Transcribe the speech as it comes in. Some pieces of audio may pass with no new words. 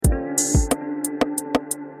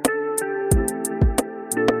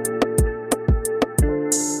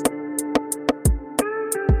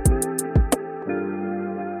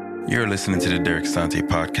listening to the Derek Sante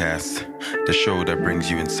podcast, the show that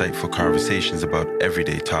brings you insightful conversations about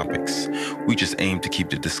everyday topics. We just aim to keep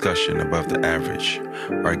the discussion above the average.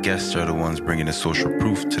 Our guests are the ones bringing the social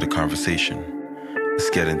proof to the conversation. Let's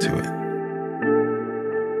get into it.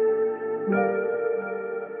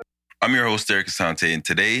 I'm your host, Derek Sante, and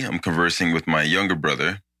today I'm conversing with my younger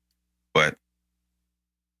brother, but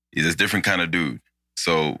he's a different kind of dude.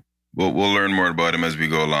 So we'll learn more about him as we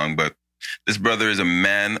go along, but this brother is a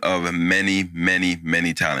man of many, many,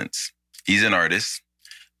 many talents. He's an artist,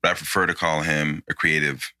 but I prefer to call him a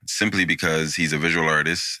creative simply because he's a visual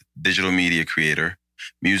artist, digital media creator,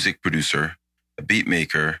 music producer, a beat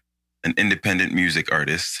maker, an independent music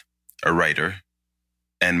artist, a writer,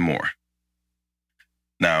 and more.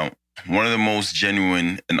 Now, one of the most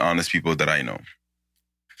genuine and honest people that I know.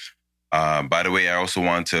 By the way, I also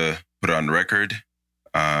want to put on record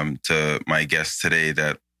to my guest today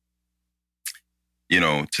that, you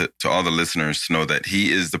know, to all the listeners to know that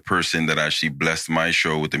he is the person that actually blessed my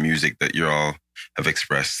show with the music that you all have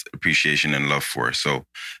expressed appreciation and love for. So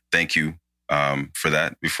thank you for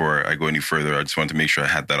that. Before I go any further, I just want to make sure I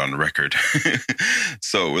had that on the record.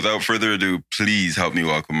 So without further ado, please help me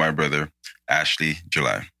welcome my brother, Ashley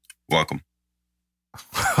July. Welcome.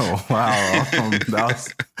 Oh, wow.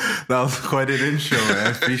 That was quite an intro.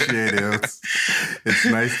 I appreciate it. It's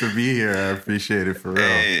nice to be here. I appreciate it for real.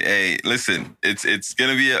 Hey, listen, it's going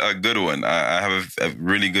to be a good one. I have a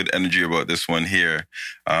really good energy about this one here.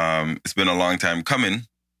 It's been a long time coming.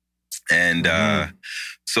 And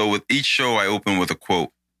so with each show, I open with a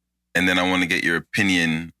quote. And then I want to get your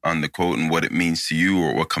opinion on the quote and what it means to you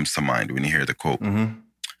or what comes to mind when you hear the quote. Mm-hmm.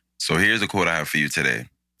 So here's a quote I have for you today.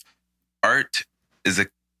 Art is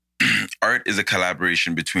a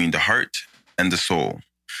collaboration between the heart and the soul.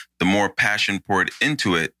 The more passion poured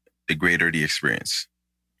into it, the greater the experience.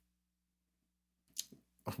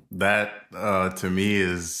 That to me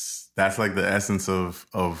that's like the essence of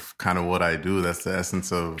kind of what I do. That's the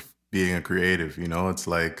essence of being a creative. You know, it's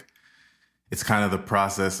like it's kind of the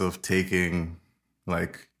process of taking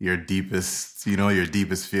like your deepest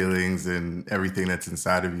feelings and everything that's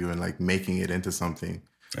inside of you and like making it into something.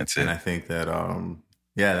 That's it. And I think that,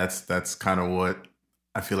 that's kind of what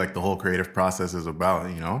I feel like the whole creative process is about,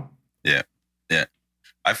 you know? Yeah.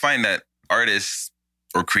 I find that artists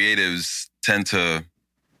or creatives tend to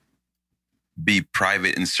be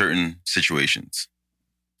private in certain situations.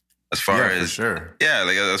 As far as, for sure. Yeah,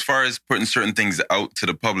 like as far as putting certain things out to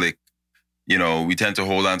the public, you know, we tend to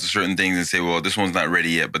hold on to certain things and say, well, this one's not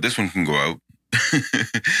ready yet, but this one can go out.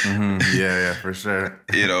 Yeah, for sure.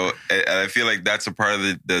 You know, and I feel like that's a part of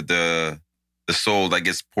the soul that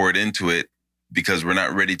gets poured into it because we're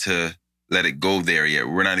not ready to let it go there yet.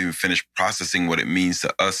 We're not even finished processing what it means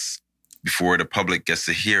to us before the public gets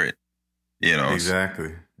to hear it. You know,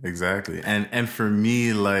 exactly. And for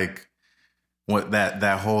me, like what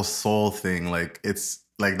that whole soul thing, like it's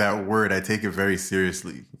like that word, I take it very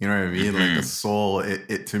seriously. You know what I mean? Mm-hmm. Like the soul,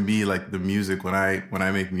 it to me, like the music, when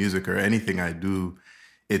I make music or anything I do,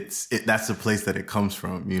 that's the place that it comes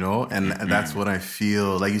from, you know? And that's what I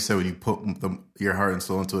feel, like you said, when you put your heart and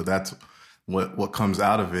soul into it, that's what comes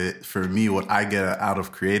out of it. For me, what I get out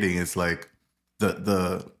of creating is like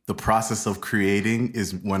the process of creating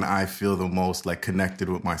is when I feel the most like connected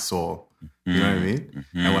with my soul. You know what I mean?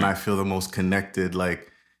 Mm-hmm. And when I feel the most connected, like,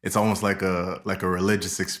 it's almost like a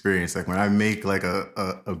religious experience. Like when I make like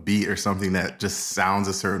a beat or something that just sounds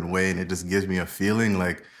a certain way and it just gives me a feeling,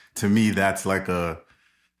 like to me that's like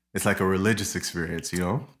it's like a religious experience, you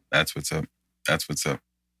know? That's what's up.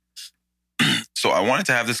 So I wanted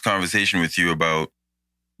to have this conversation with you about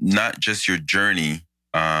not just your journey,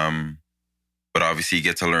 but obviously you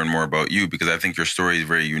get to learn more about you because I think your story is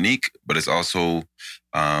very unique, but it's also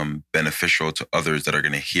beneficial to others that are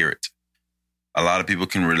going to hear it. A lot of people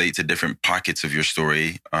can relate to different pockets of your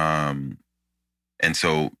story. And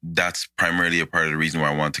so that's primarily a part of the reason why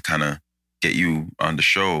I want to kind of get you on the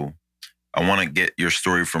show. I want to get your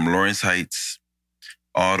story from Lawrence Heights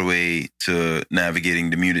all the way to navigating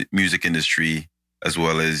the music industry as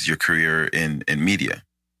well as your career in media.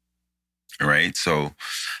 All right. So,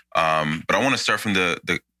 but I want to start from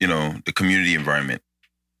the community environment.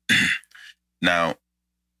 Now,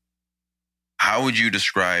 how would you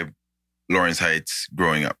describe Lawrence Heights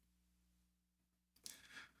growing up?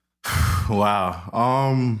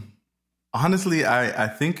 Wow. Honestly, I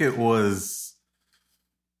think it was,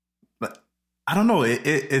 I don't know.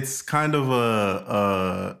 It's kind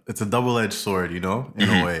of it's a double-edged sword, you know, in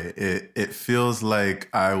a way. It feels like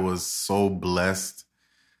I was so blessed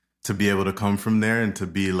to be able to come from there and to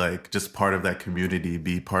be like just part of that community,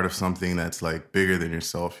 be part of something that's like bigger than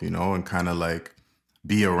yourself, you know, and kind of like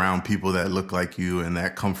be around people that look like you and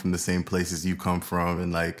that come from the same places you come from.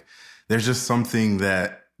 And like, there's just something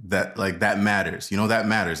that matters, that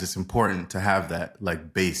matters. It's important to have that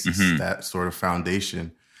like basis, that sort of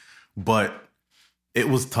foundation. But it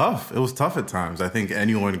was tough. It was tough at times. I think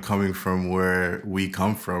anyone coming from where we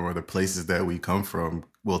come from or the places that we come from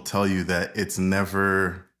will tell you that it's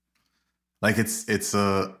never like it's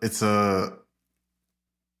a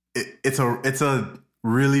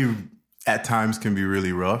really, at times can be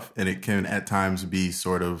really rough, and it can at times be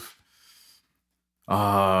sort of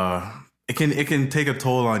it can take a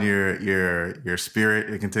toll on your spirit.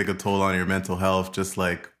 It can take a toll on your mental health, just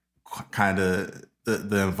like kind of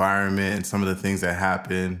the environment and some of the things that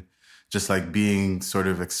happen, just like being sort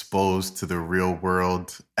of exposed to the real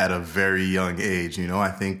world at a very young age. I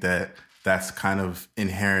think that that's kind of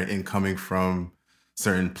inherent in coming from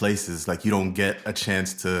certain places. Like, you don't get a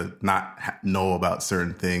chance to not know about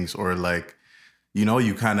certain things, or like,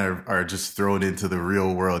 you kind of are just thrown into the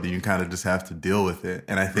real world and you kind of just have to deal with it.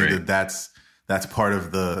 And I think that's part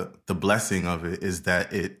of the blessing of it, is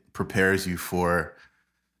that it prepares you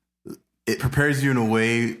in a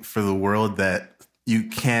way for the world that you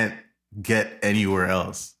can't get anywhere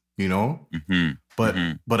else, But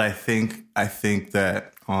I think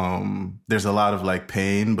that there's a lot of like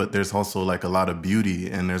pain, but there's also like a lot of beauty,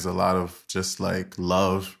 and there's a lot of just like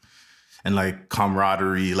love and like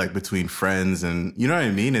camaraderie, like between friends, and you know what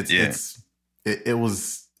I mean?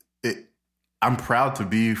 I'm proud to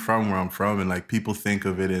be from where I'm from, and like people think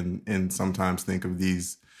of it and sometimes think of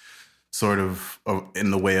these sort of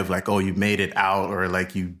in the way of like, oh, you made it out, or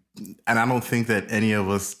like and I don't think that any of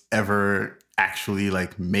us ever actually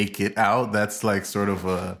like make it out. That's like sort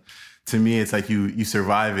of to me, it's like you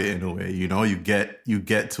survive it in a way, you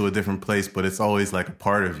get to a different place, but it's always like a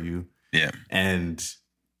part of you. Yeah. And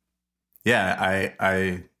yeah,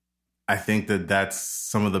 I think that that's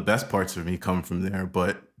some of the best parts of me come from there.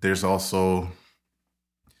 But there's also,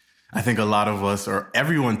 I think a lot of us, or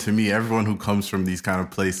everyone who comes from these kind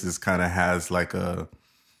of places kind of has like a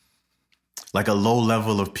low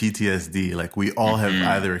level of PTSD. Like, we all have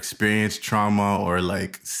either experienced trauma or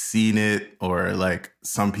like seen it, or like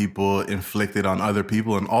some people inflicted on other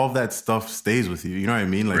people, and all of that stuff stays with you. You know what I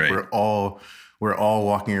mean? Like, we're all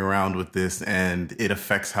walking around with this, and it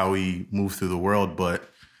affects how we move through the world. But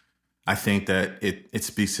I think that it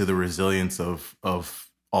speaks to the resilience of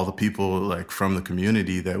all the people like from the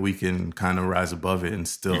community, that we can kind of rise above it and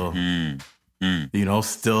still,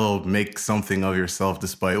 still make something of yourself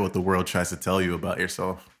despite what the world tries to tell you about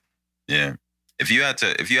yourself. Yeah. If you had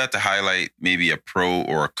to highlight maybe a pro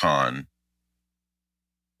or a con,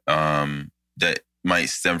 that might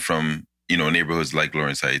stem from, neighborhoods like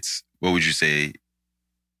Lawrence Heights, what would you say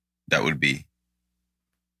that would be?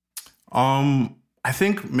 I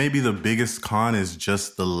think maybe the biggest con is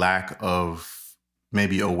just the lack of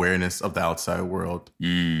maybe awareness of the outside world.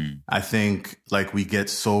 I think like we get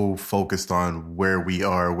so focused on where we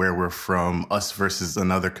are, where we're from, us versus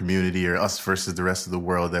another community, or us versus the rest of the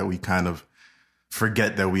world, that we kind of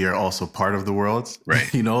forget that we are also part of the world. Right.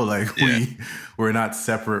 We're not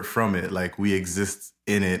separate from it. Like, we exist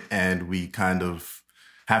in it, and we kind of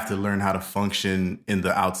have to learn how to function in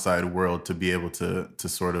the outside world to be able to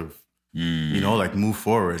sort of, like move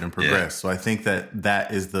forward and progress. Yeah. So I think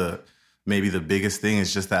that is maybe the biggest thing,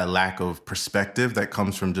 is just that lack of perspective that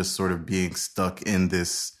comes from just sort of being stuck in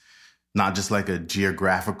this, not just like a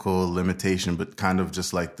geographical limitation, but kind of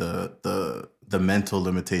just like the mental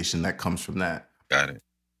limitation that comes from that. Got it.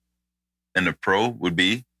 And the pro would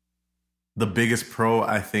be? The biggest pro,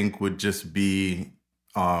 I think, would just be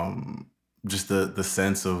just the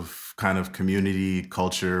sense of kind of community,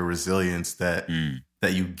 culture, resilience that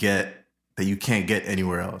you get, that you can't get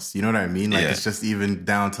anywhere else. You know what I mean? Like, it's just even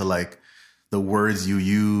down to like the words you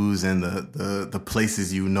use and the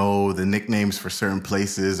places, the nicknames for certain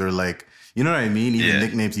places, or like, you know what I mean? Even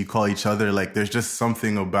nicknames you call each other. Like, there's just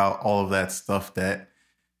something about all of that stuff that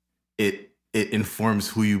it informs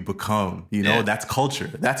who you become. That's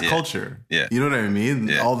culture. That's culture. Yeah. You know what I mean?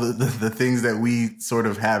 Yeah. All the things that we sort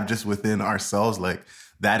of have just within ourselves, like,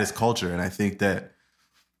 that is culture. And I think that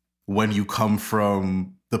when you come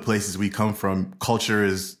from the places we come from, culture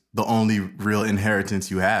is the only real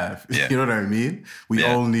inheritance you have. Yeah. You know what I mean? We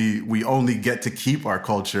only get to keep our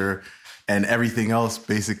culture, and everything else,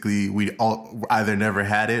 basically, we all either never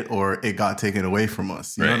had it or it got taken away from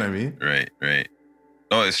us. You know what I mean? Right.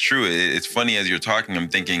 No, it's true. It's funny, as you're talking, I'm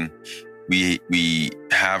thinking we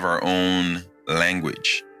have our own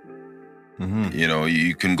language.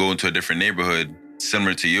 You can go into a different neighborhood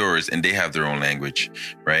similar to yours, and they have their own language,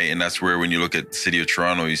 right? And that's where, when you look at the city of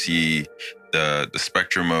Toronto, you see the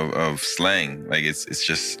spectrum of slang. Like it's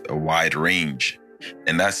just a wide range.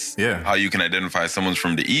 And that's how you can identify someone's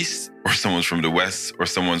from the East or someone's from the West or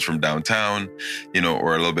someone's from downtown,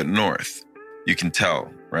 or a little bit north. You can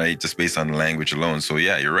tell, right? Just based on the language alone. So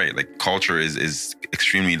yeah, you're right. Like culture is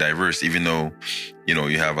extremely diverse, even though,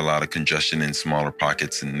 you have a lot of congestion in smaller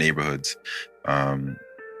pockets and neighborhoods,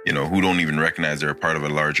 who don't even recognize they're a part of a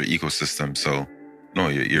larger ecosystem. So no,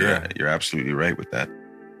 you're absolutely right with that.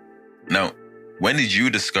 Now, when did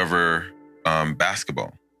you discover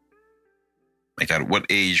basketball? Like at what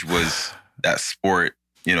age was that sport,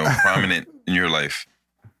 prominent in your life?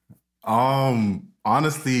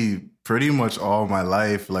 Honestly, pretty much all my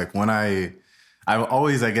life. Like when I've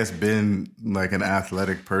always, I guess, been like an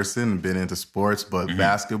athletic person, been into sports, but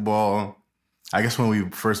basketball, I guess when we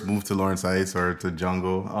first moved to Lawrence Heights or to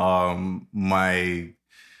Jungle,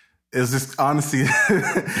 it was just honestly,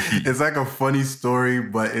 it's like a funny story,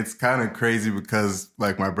 but it's kind of crazy because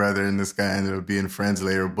like my brother and this guy ended up being friends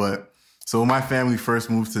later. But so when my family first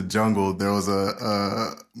moved to Jungle, there was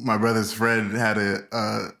my brother's friend had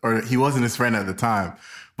or he wasn't his friend at the time,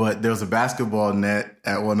 but there was a basketball net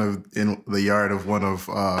in the yard of one of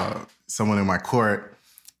someone in my court.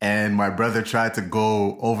 And my brother tried to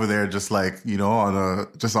go over there just like, on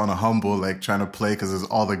a humble, like trying to play because there's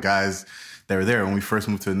all the guys that were there when we first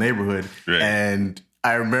moved to the neighborhood. Right. And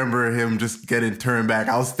I remember him just getting turned back.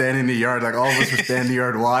 I was standing in the yard, like all of us were standing in the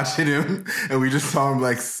yard watching him, and we just saw him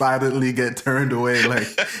like silently get turned away. Like,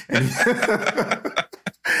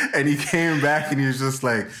 and he came back and he was just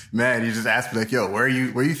like, man, he just asked me like, yo, where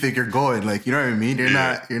you think you're going? Like, you know what I mean? You're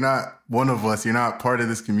not one of us. You're not part of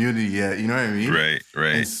this community yet. You know what I mean? Right.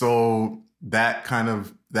 And so that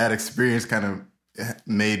experience kind of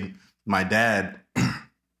made my dad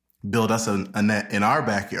build us a net in our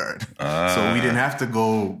backyard. So we didn't have to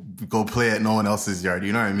go play at no one else's yard.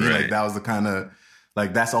 You know what I mean? Right. Like that was the kind of,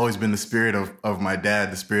 like that's always been the spirit of my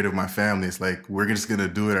dad, the spirit of my family. It's like, we're just going to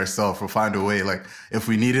do it ourselves. We'll find a way. Like if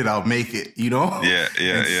we need it, I'll make it,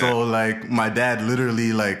 Yeah. So like my dad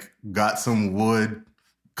literally like got some wood,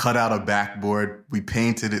 cut out a backboard. We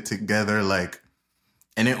painted it together. Like,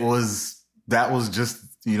 and that was just,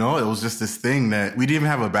 it was just this thing that we didn't even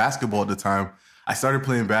have a basketball at the time. I started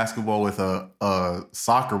playing basketball with a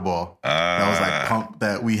soccer ball that was like pump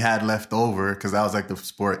that we had left over because that was like the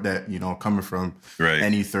sport that, coming from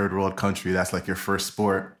any third world country, that's like your first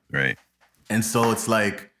sport. Right. And so it's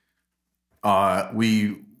like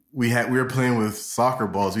we were playing with soccer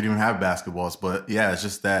balls. We didn't even have basketballs, but yeah, it's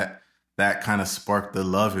just that kind of sparked the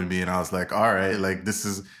love in me. And I was like, all right, like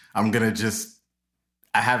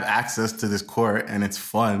I have access to this court and it's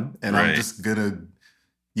fun and I'm just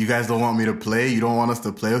you guys don't want me to play. You don't want us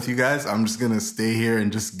to play with you guys. I'm just going to stay here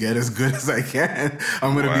and just get as good as I can.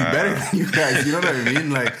 I'm going to be better than you guys. You know what I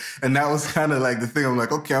mean? Like, and that was kind of like the thing. I'm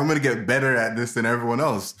like, okay, I'm going to get better at this than everyone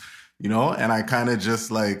else, And I kind of just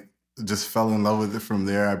fell in love with it from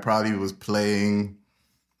there. I probably was playing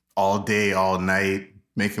all day, all night,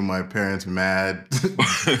 making my parents mad,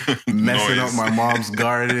 messing up my mom's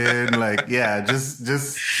garden, like, yeah,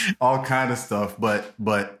 just all kind of stuff.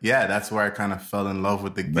 But yeah, that's where I kind of fell in love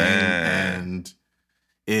with the game, and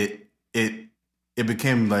it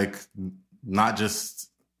became like not just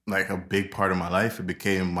like a big part of my life; it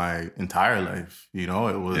became my entire life.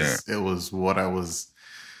 It was what I was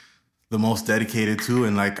the most dedicated to,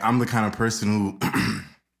 and like I'm the kind of person who,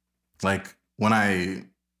 like, when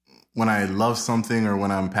I love something or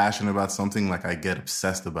when I'm passionate about something, like I get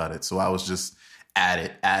obsessed about it. So I was just at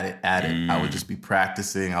it. I would just be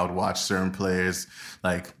practicing. I would watch certain players,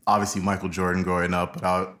 like obviously Michael Jordan growing up,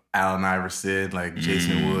 but Allen Iverson, like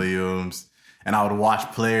Jason Williams. And I would watch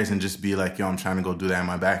players and just be like, yo, I'm trying to go do that in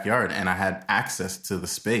my backyard. And I had access to the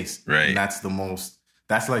space. Right. And that's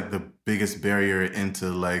like the biggest barrier into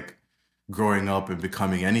like growing up and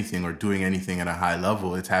becoming anything or doing anything at a high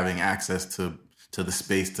level. It's having access to the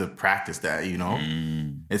space to practice that,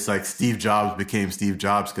 It's like Steve Jobs became Steve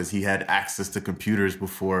Jobs because he had access to computers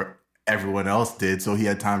before everyone else did. So he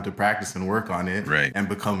had time to practice and work on it and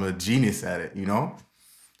become a genius at it,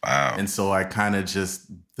 Wow. And so I kind of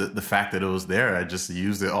just, the fact that it was there, I just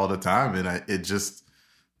used it all the time. And it just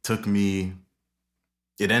took me,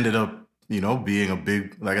 it ended up, being a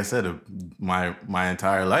big, like I said, my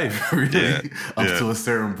entire life, really, up to a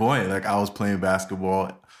certain point. Like I was playing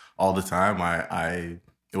basketball all the time.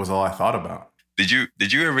 It was all I thought about. Did you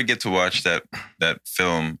ever get to watch that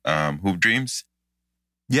film, Hoop Dreams?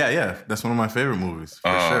 Yeah. That's one of my favorite movies.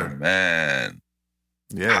 For sure. Man.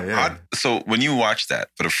 Yeah. So when you watched that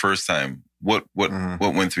for the first time, what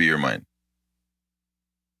went through your mind?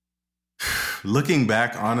 Looking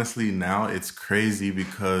back, honestly, now it's crazy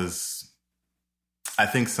because I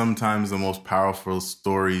think sometimes the most powerful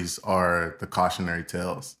stories are the cautionary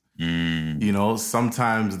tales. You know,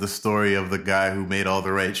 sometimes the story of the guy who made all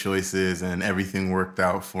the right choices and everything worked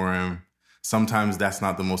out for him, sometimes that's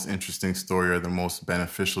not the most interesting story or the most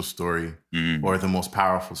beneficial story or the most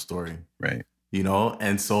powerful story. Right. You know,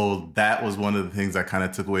 and so that was one of the things I kind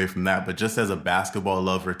of took away from that. But just as a basketball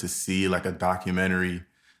lover, to see like a documentary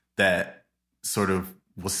that sort of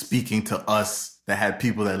was speaking to us, that had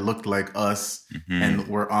people that looked like us and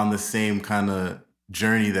were on the same kind of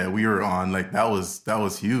journey that we were on, like that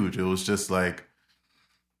was huge. It was just like,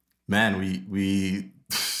 man,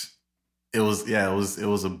 it was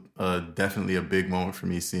a definitely a big moment for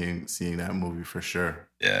me seeing that movie for sure.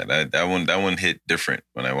 Yeah, that one hit different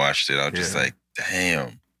when I watched it. I was just like,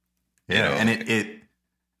 damn. Yeah, you know? And it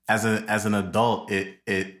as an adult,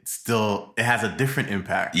 it still has a different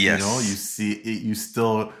impact. Yes. You know, you see it, you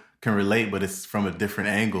still can relate, but it's from a different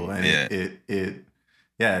angle, and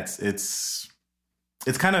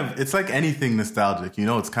it's kind of, it's like anything nostalgic, you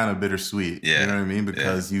know, it's kind of bittersweet. Yeah. You know what I mean?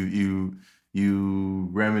 Because you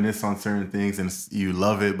reminisce on certain things and you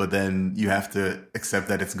love it, but then you have to accept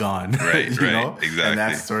that it's gone. Right, you right, know? exactly. And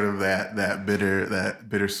that's sort of that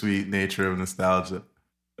bittersweet nature of nostalgia.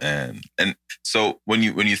 And so when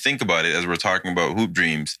you think about it, as we're talking about Hoop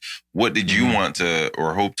Dreams, what did you want to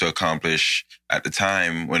or hope to accomplish at the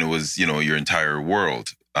time when it was, you know, your entire world?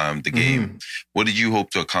 The game. What did you hope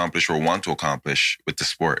to accomplish or want to accomplish with the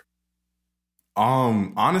sport?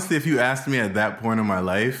 Honestly, if you asked me at that point in my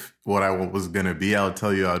life what I was going to be, I would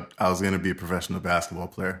tell you I was going to be a professional basketball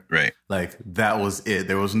player. Right. Like that was it.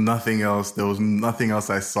 There was nothing else. There was nothing else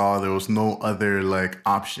I saw. There was no other like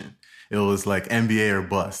option. It was like NBA or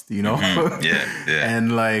bust, you know? Yeah.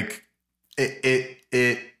 And like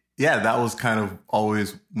that was kind of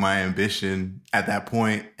always my ambition at that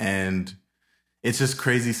point. And it's just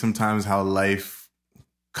crazy sometimes how life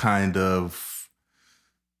kind of,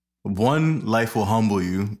 one, life will humble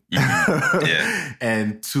you. Yeah.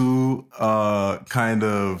 And two, kind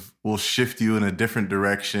of will shift you in a different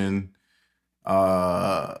direction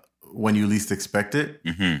when you least expect it.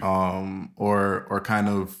 Or kind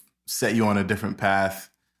of set you on a different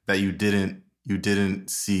path that you didn't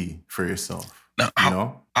see for yourself. Now, you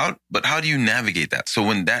know? How do you navigate that? So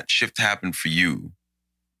when that shift happened for you,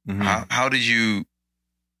 how did you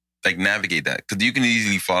like navigate that? Because you can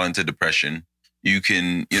easily fall into depression. You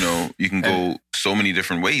can go so many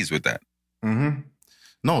different ways with that.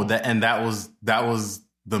 No, that was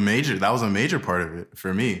a major part of it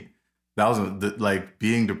for me. That was like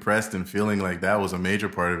being depressed and feeling like that was a major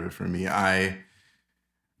part of it for me.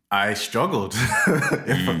 I struggled.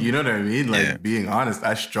 You know what I mean? Like being honest,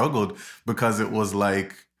 I struggled because it was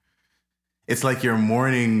like, it's like you're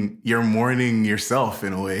mourning yourself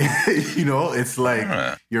in a way. You know, it's like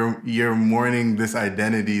you're mourning this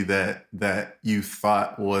identity that you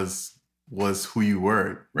thought was who you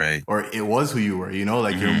were, right? Or it was who you were. You know,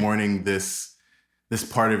 like you're mourning this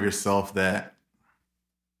part of yourself that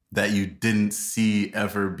you didn't see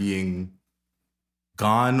ever being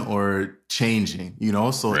gone or changing. You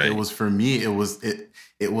know, so it was, for me, it was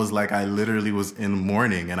like I literally was in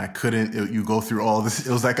mourning and I couldn't, you go through all this.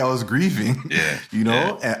 It was like I was grieving, you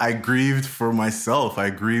know, and I grieved for myself. I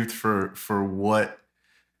grieved for what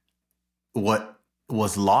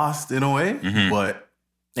was lost in a way,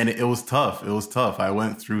 and it was tough. It was tough. I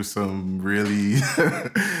went through some really,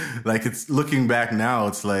 like, it's looking back now,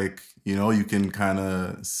 it's like, you know, you can kind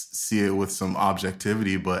of see it with some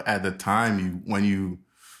objectivity, but at the time when you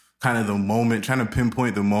kind of the moment, trying to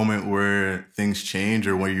pinpoint the moment where things change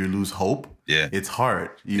or where you lose hope, it's hard.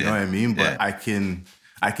 You know what I mean? But I can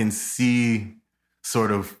see sort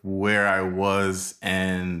of where I was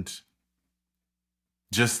and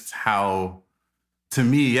just how, to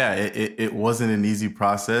me, it wasn't an easy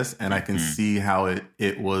process, and I can see how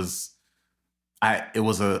it was. It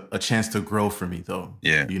was a chance to grow for me, though.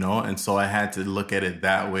 Yeah, you know, and so I had to look at it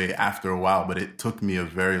that way after a while. But it took me a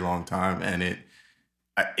very long time, and it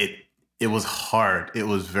was hard. It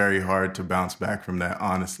was very hard to bounce back from that.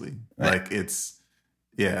 Honestly, like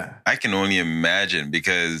I can only imagine,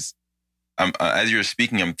 because as you're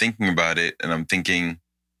speaking, I'm thinking about it, and I'm thinking,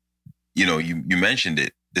 you know, you mentioned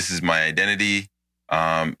it. This is my identity.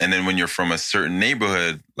 And then when you're from a certain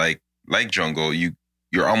neighborhood, like Jungle,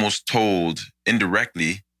 you're almost told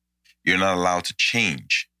indirectly you're not allowed to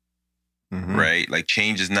change, right? Like,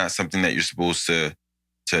 change is not something that you're supposed to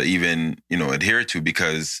even, you know, adhere to,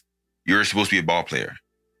 because you're supposed to be a ball player.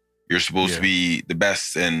 You're supposed to be the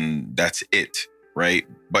best, and that's it. right?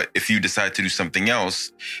 But if you decide to do something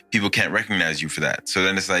else, people can't recognize you for that. So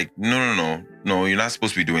then it's like, no, you're not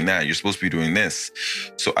supposed to be doing that. You're supposed to be doing this.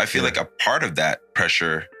 So I feel like a part of that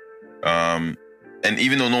pressure, and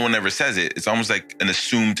even though no one ever says it, it's almost like an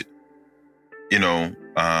assumed,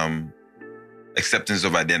 acceptance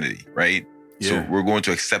of identity, right? So we're going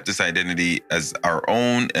to accept this identity as our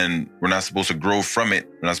own, and we're not supposed to grow from it.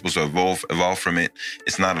 We're not supposed to evolve from it.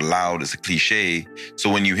 It's not allowed. It's a cliche. So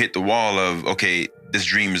when you hit the wall of, okay, this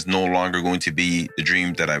dream is no longer going to be the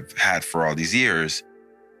dream that I've had for all these years.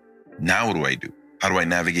 Now what do I do? How do I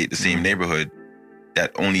navigate the same neighborhood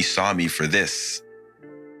that only saw me for this?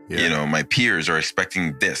 Yeah. My peers are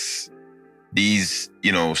expecting this. These,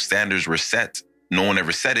 standards were set. No one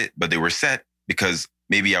ever said it, but they were set because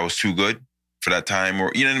maybe I was too good for that time,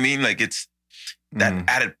 or you know what I mean? Like it's that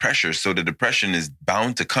added pressure. So the depression is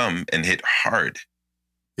bound to come and hit hard.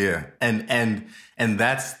 Yeah. And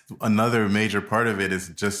that's another major part of it, is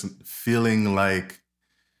just feeling like,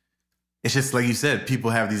 it's just like you said,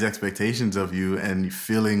 people have these expectations of you and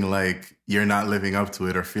feeling like you're not living up to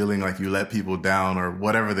it, or feeling like you let people down, or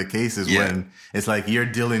whatever the case is, when it's like you're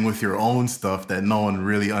dealing with your own stuff that no one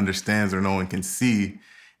really understands or no one can see.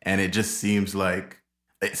 And it just seems like,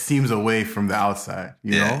 it seems away from the outside,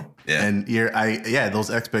 you know? Yeah. And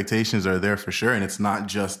those expectations are there for sure. And it's not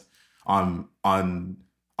just on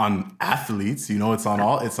athletes, it's on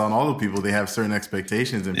all the people. They have certain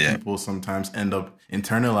expectations, and people sometimes end up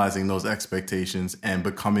internalizing those expectations and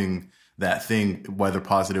becoming that thing, whether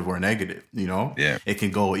positive or negative, It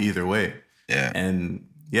can go either way. Yeah. And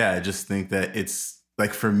I just think that it's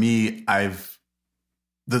like, for me,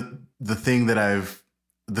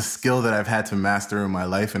 the skill that I've had to master in my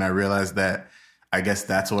life, and I realized that I guess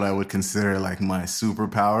that's what I would consider like my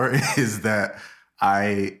superpower, is that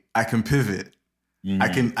I can pivot. I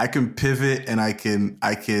can pivot, and I can,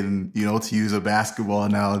 to use a basketball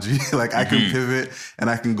analogy, like I can pivot and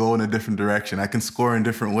I can go in a different direction. I can score in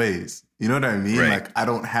different ways. You know what I mean? Right. Like I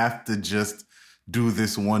don't have to just do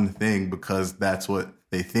this one thing because that's what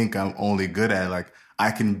they think I'm only good at. Like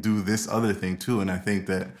I can do this other thing too. And I think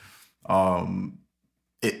that,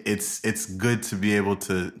 it's good to be able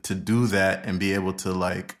to do that and be able to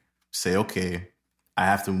like say, okay, I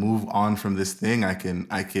have to move on from this thing. I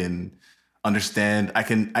can understand. I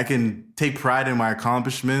can take pride in my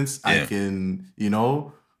accomplishments. Yeah. I can,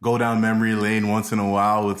 go down memory lane once in a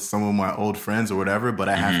while with some of my old friends or whatever. But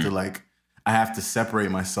I have to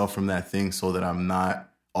separate myself from that thing so that I'm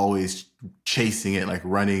not always chasing it, like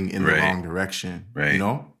running in the wrong direction. Right.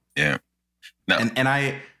 Yeah. No. And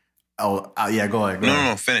I. Oh, yeah, go ahead.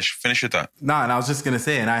 No, finish your thought. No, and I was just going to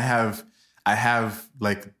say, and I have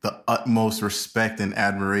like the utmost respect and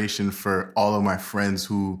admiration for all of my friends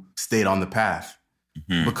who stayed on the path,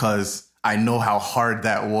 because I know how hard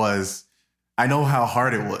that was. I know how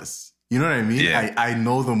hard it was. You know what I mean? Yeah. I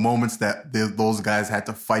know the moments that those guys had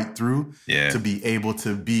to fight through to be able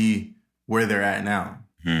to be where they're at now.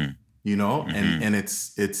 And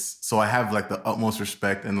it's so I have like the utmost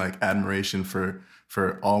respect and like admiration for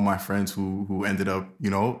all my friends who ended up,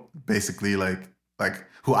 basically like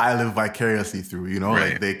who I live vicariously through,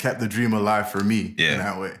 like they kept the dream alive for me in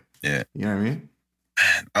that way. Yeah. You know what I mean?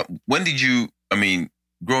 When did you,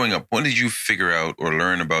 growing up, when did you figure out or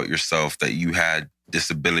learn about yourself that you had this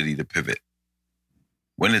ability to pivot?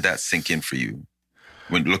 When did that sink in for you?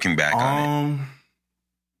 When looking back on it?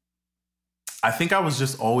 I think I was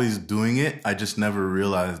just always doing it. I just never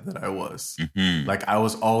realized that I was. Like I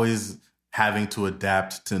was always having to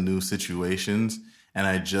adapt to new situations, and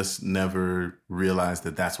I just never realized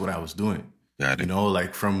that that's what I was doing.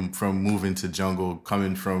 Like from moving to jungle,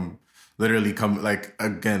 coming like,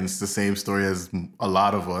 again, it's the same story as a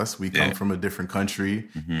lot of us. We come from a different country,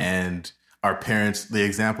 and the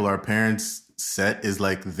example our parents set is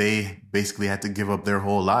like they basically had to give up their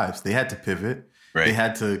whole lives. They had to pivot. Right. They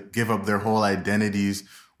had to give up their whole identities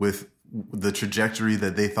with the trajectory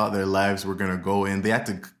that they thought their lives were going to go in. They had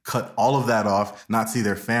to cut all of that off, not see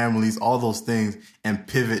their families, all those things, and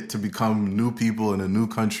pivot to become new people in a new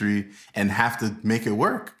country and have to make it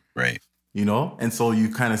work. Right. And so you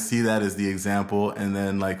kind of see that as the example. And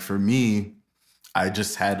then like for me, I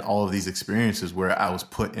just had all of these experiences where I was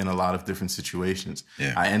put in a lot of different situations.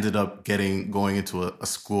 Yeah. I ended up going into a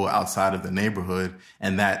school outside of the neighborhood,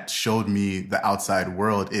 and that showed me the outside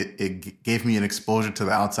world. It gave me an exposure to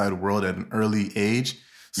the outside world at an early age.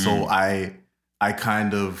 So I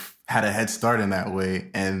kind of had a head start in that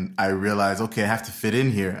way, and I realized, okay, I have to fit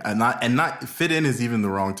in here. And not fit in is even the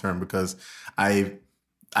wrong term, because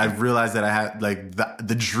I've realized that I had like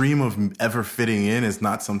the dream of ever fitting in is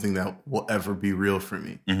not something that will ever be real for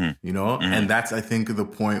me, And that's, I think, the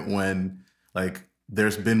point when like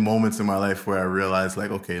there's been moments in my life where I realized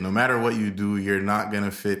like, okay, no matter what you do, you're not going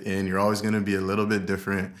to fit in. You're always going to be a little bit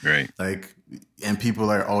different. Right. Like, and people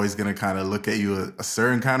are always going to kind of look at you a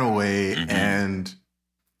certain kind of way. Mm-hmm. And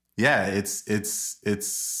yeah, it's,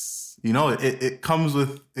 you know, it comes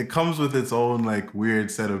with its own like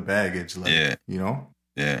weird set of baggage. Like, Yeah. you know?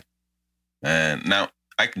 Yeah. And now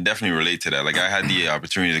I can definitely relate to that. Like I had the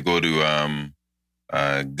opportunity to go to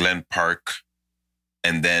Glen Park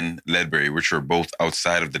and then Ledbury, which are both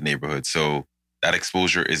outside of the neighborhood. So that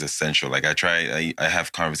exposure is essential. Like I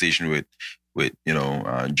have conversation with you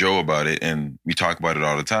know, Joe about it, and we talk about it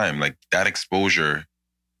all the time. Like that exposure,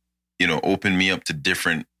 you know, opened me up to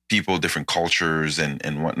different people, different cultures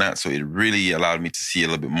and whatnot. So it really allowed me to see a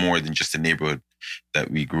little bit more than just the neighborhood that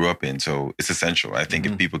we grew up in. So it's essential. I think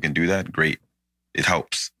if people can do that, great. It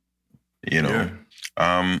helps, you know.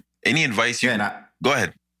 Yeah. Any advice you go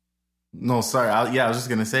ahead. No, sorry. I was just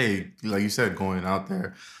going to say, like you said, going out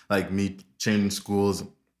there, like me changing schools,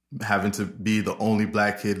 having to be the only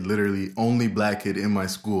black kid, literally only black kid in my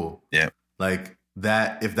school. Yeah. Like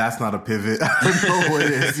that, if that's not a pivot, I don't know what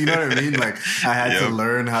it is. You know what I mean? Like I had to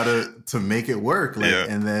learn how to make it work. Like,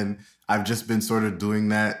 and then I've just been sort of doing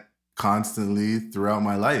that constantly throughout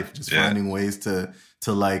my life, just finding ways to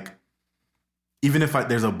like, even if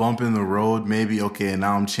there's a bump in the road, maybe, okay, and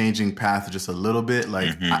now I'm changing path just a little bit. Like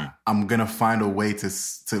I'm going to find a way to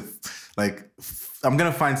like, I'm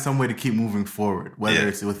going to find some way to keep moving forward, whether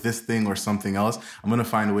it's with this thing or something else. I'm going to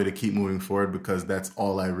find a way to keep moving forward because that's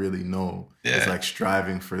all I really know is like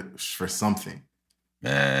striving for something.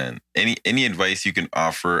 Man, any advice you can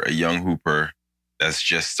offer a young hooper that's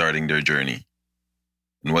just starting their journey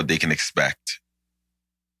and what they can expect?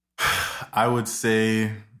 I would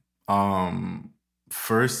say,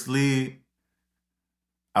 firstly,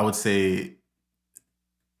 I would say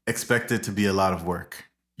expect it to be a lot of work.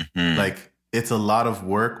 Mm-hmm. Like it's a lot of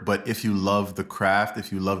work, but if you love the craft,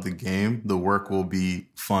 if you love the game, the work will be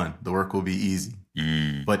fun. The work will be easy.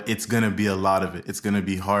 But it's going to be a lot of it. It's going to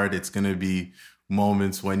be hard. It's going to be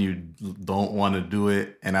moments when you don't want to do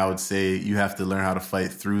it. And I would say you have to learn how to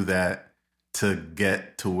fight through that to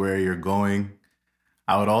get to where you're going.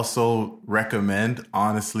 I would also recommend,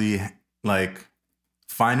 honestly, like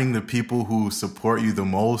finding the people who support you the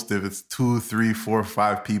most, if it's 2, 3, 4,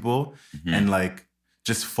 5 people, and like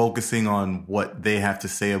just focusing on what they have to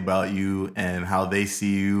say about you and how they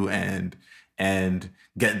see you and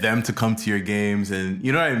get them to come to your games. And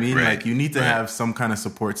you know what I mean? Like you need to have some kind of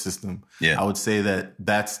support system. Yeah. I would say that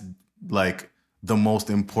that's like the most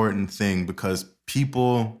important thing, because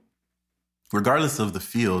people, regardless of the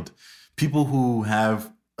field, people who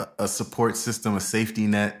have a support system, a safety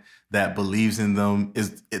net that believes in them,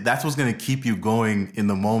 that's what's going to keep you going in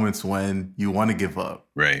the moments when you want to give up.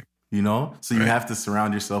 Right. You know? So you have to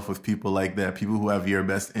surround yourself with people like that, people who have your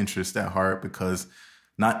best interest at heart, because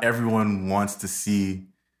not everyone wants to see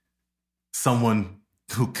someone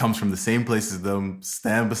who comes from the same place as them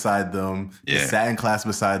stand beside them, sat in class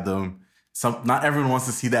beside them. Not everyone wants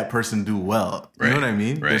to see that person do well. You know what I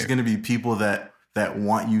mean? There's going to be people that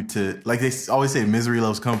want you to, like they always say, misery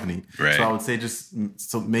loves company. Right. So I would say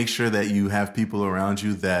so make sure that you have people around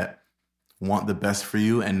you that want the best for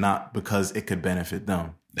you and not because it could benefit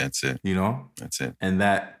them. That's it. You know? That's it. And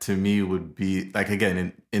that to me would be like,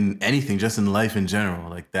 again, in anything, just in life in general,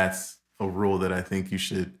 like that's a rule that I think you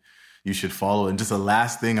should follow. And just a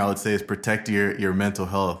last thing I would say is protect your mental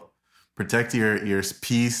health. Protect your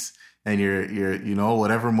peace and your you know,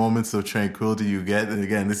 whatever moments of tranquility you get. And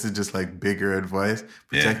again, this is just like bigger advice.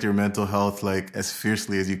 Protect your mental health like as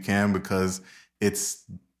fiercely as you can, because it's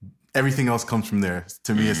everything else comes from there.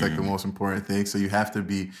 To me, it's like the most important thing. So you have to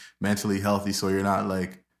be mentally healthy so you're not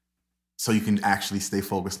like, so you can actually stay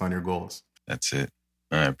focused on your goals. That's it.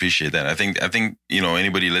 I appreciate that. I think, you know,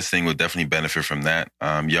 anybody listening would definitely benefit from that,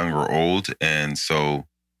 young or old. And so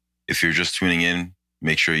if you're just tuning in,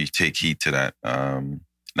 make sure you take heed to that.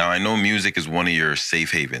 Now, I know music is one of your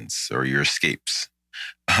safe havens or your escapes.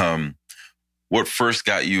 What first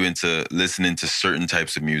got you into listening to certain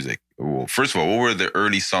types of music? Well, first of all, what were the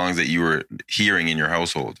early songs that you were hearing in your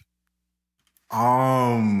household?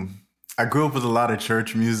 I grew up with a lot of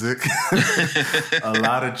church music,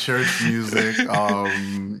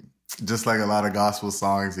 just like a lot of gospel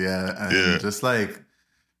songs. And just like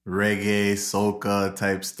reggae, soca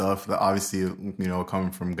type stuff that obviously, you know,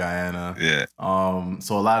 coming from Guyana.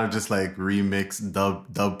 So a lot of just like remixed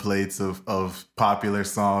dub plates of popular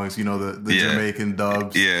songs, you know, the Jamaican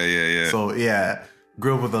dubs. So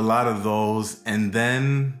grew up with a lot of those. And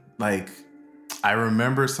then like, I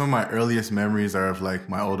remember some of my earliest memories are of like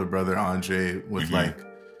my older brother Andre with like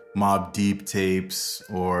Mobb Deep tapes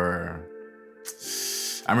or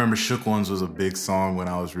I remember Shook Ones was a big song when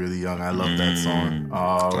I was really young. I love that song.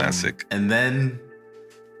 Classic. And then,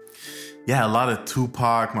 yeah, a lot of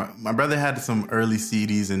Tupac. My brother had some early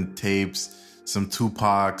CDs and tapes, some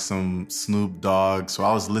Tupac, some Snoop Dogg. So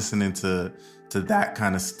I was listening to that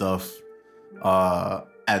kind of stuff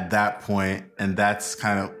at that point, and that's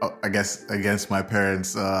kind of, I guess, against my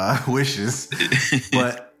parents' wishes.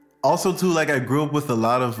 But also too, like I grew up with a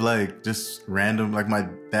lot of like just random, like my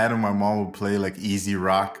dad and my mom would play like easy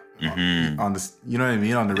rock on the, you know what I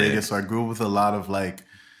mean, on the radio. So I grew up with a lot of like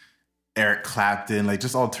Eric Clapton, like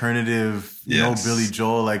just alternative, you know, Billy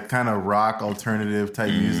Joel, like kind of rock alternative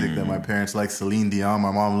type music that my parents like. Celine Dion,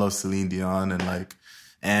 my mom loves Celine Dion, and like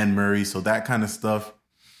Anne Murray, so that kind of stuff.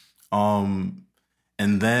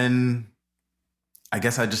 And then I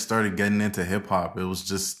guess I just started getting into hip hop. It was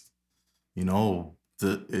just, you know,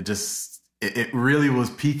 it really was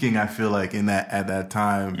peaking, I feel like, at that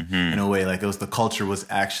time in a way. Like it was, the culture was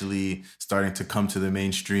actually starting to come to the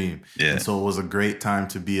mainstream. Yeah. And so it was a great time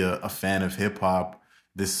to be a fan of hip hop.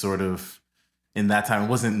 This sort of, in that time, it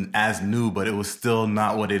wasn't as new, but it was still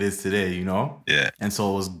not what it is today, you know? Yeah. And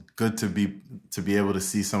so it was good to be able to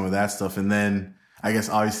see some of that stuff. And then I guess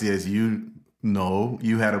obviously, as you know,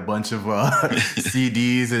 you had a bunch of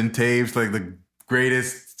CDs and tapes, like the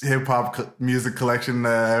greatest hip hop music collection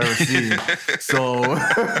that I ever seen. So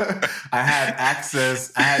I had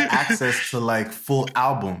access to like full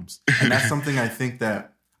albums, and that's something I think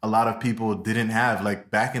that a lot of people didn't have.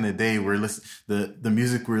 Like back in the day, the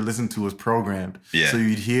music we were listening to was programmed. Yeah. So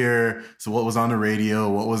you'd hear what was on the radio,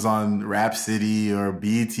 what was on Rap City or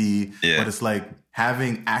BET. Yeah. But it's like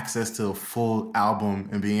having access to a full album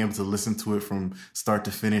and being able to listen to it from start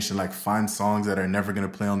to finish and like find songs that are never gonna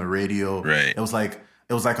play on the radio. Right. It was like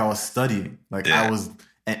I was studying. Like I was,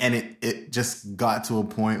 and it just got to a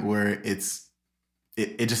point where it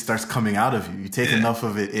just starts coming out of you. You take enough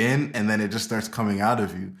of it in, and then it just starts coming out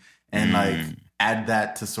of you. And like add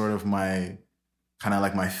that to sort of my kind of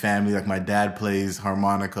like my family. Like my dad plays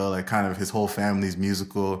harmonica. Like kind of his whole family's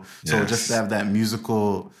musical. So just to have that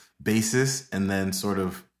musical basis, and then sort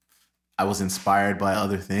of I was inspired by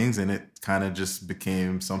other things, and it kind of just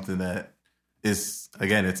became something that is,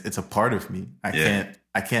 again, it's a part of me. I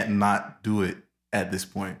can't not do it at this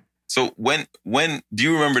point. So when do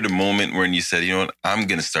you remember the moment when you said, you know what, I'm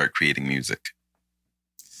going to start creating music?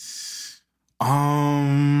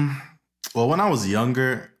 Well, when I was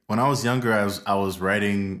younger, I was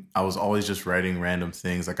always just writing random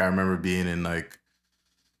things. Like I remember being in like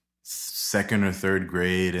second or third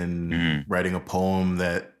grade and writing a poem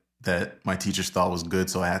that my teachers thought was good.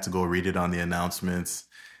 So I had to go read it on the announcements.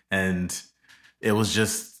 And it was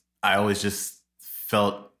just, I always just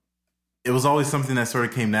felt, it was always something that sort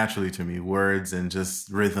of came naturally to me. Words and just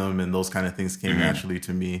rhythm and those kind of things came naturally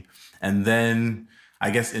to me. And then I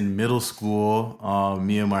guess in middle school,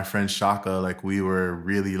 me and my friend Shaka, like we were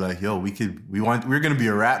really like, yo, we were going to be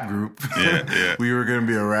a rap group. Yeah. We were going to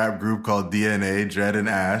be a rap group called DNA, Dread and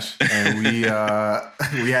Ash. And we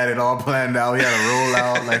had it all planned out. We had a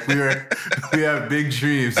rollout. Like we have big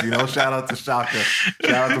dreams, you know, shout out to Shaka,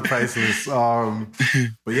 shout out to Priceless.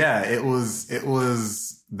 But yeah, it was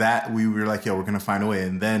that we were like, yo, we're going to find a way.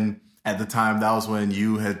 And then at the time, that was when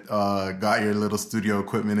you had got your little studio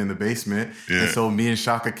equipment in the basement. Yeah. And so me and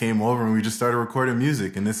Shaka came over and we just started recording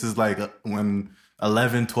music. And this is like when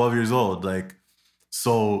 11, 12 years old. Like,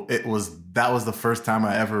 so that was the first time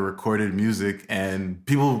I ever recorded music. And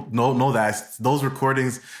people know that. Those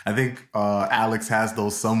recordings, I think Alex has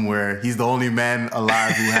those somewhere. He's the only man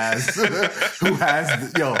alive who has,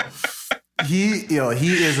 He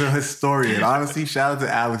is a historian. Honestly, shout out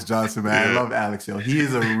to Alex Johnson, man. I love Alex, He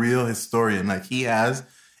is a real historian. Like, he has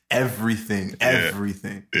everything.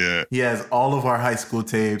 Yeah. He has all of our high school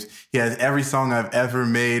tapes. He has every song I've ever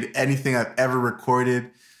made, anything I've ever recorded.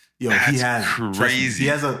 That's he has crazy.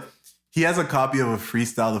 He has a copy of a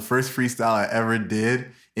freestyle, the first freestyle I ever did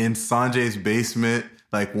in Sanjay's basement.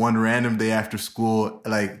 Like one random day after school,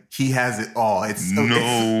 like he has it all. It's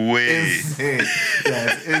way insane.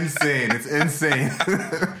 Yeah, it's insane.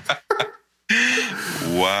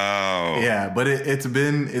 Wow. Yeah, but it's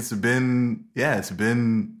been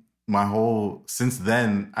my whole, since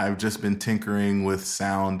then I've just been tinkering with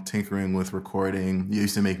sound, tinkering with recording. I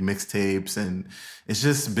used to make mixtapes, and it's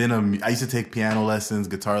just been I used to take piano lessons,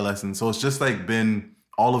 guitar lessons. So it's just like been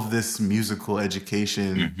all of this musical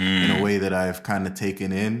education in a way that I've kind of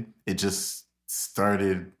taken in. It just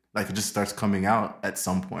started, like it just starts coming out at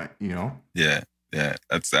some point, you know? Yeah.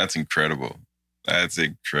 That's incredible. That's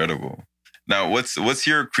incredible. Now, what's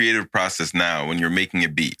your creative process now when you're making a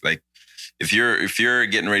beat? Like if you're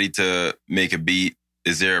getting ready to make a beat,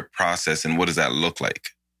 is there a process, and what does that look like?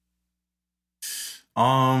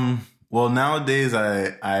 Well, nowadays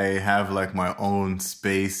I have like my own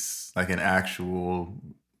space, like an actual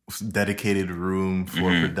dedicated room for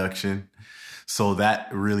production. So that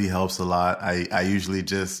really helps a lot. I usually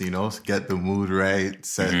just, get the mood right,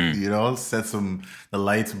 set the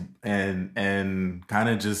lights and kind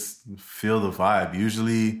of just feel the vibe.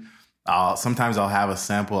 Usually sometimes I'll have a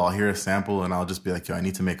sample, I'll hear a sample and I'll just be like, yo, I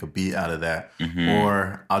need to make a beat out of that.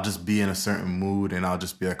 Or I'll just be in a certain mood and I'll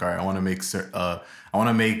just be like, all right, I want to make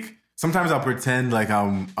sometimes I'll pretend like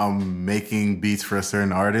I'm making beats for a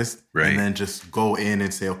certain artist, right, and then just go in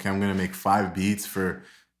and say, okay, I'm going to make 5 beats for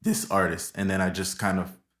this artist. And then I just kind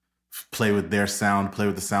of play with their sound, play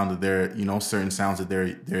with the sound of their, certain sounds that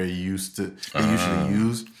they're used to, they usually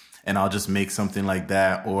use. And I'll just make something like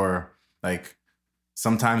that. Or like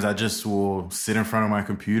sometimes I just will sit in front of my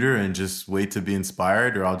computer and just wait to be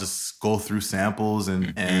inspired, or I'll just go through samples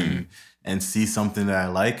and see something that I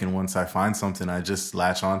like. And once I find something, I just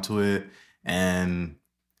latch onto it. And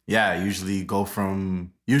yeah, I usually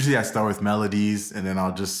I start with melodies and then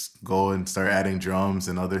I'll just go and start adding drums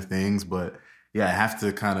and other things. But yeah, I have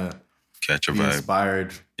to kind of catch a be vibe,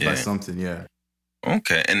 inspired by something. Yeah.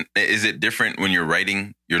 Okay. And is it different when you're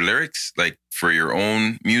writing your lyrics, like for your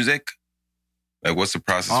own music? Like what's the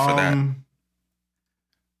process for that?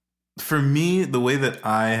 For me, the way that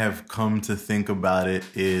I have come to think about it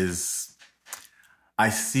is I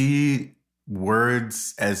see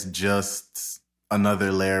words as just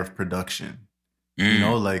another layer of production.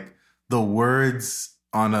 Like the words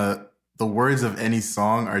of any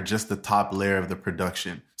song are just the top layer of the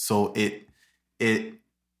production. So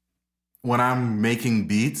when I'm making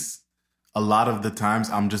beats, a lot of the times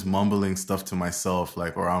I'm just mumbling stuff to myself,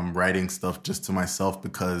 or I'm writing stuff just to myself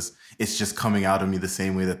because it's just coming out of me the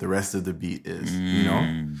same way that the rest of the beat is,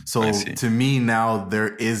 So to me now,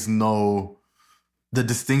 there is the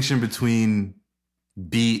distinction between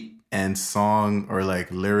beat and song, or like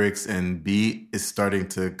lyrics and beat, is starting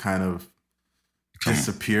to kind of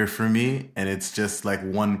disappear for me. And it's just like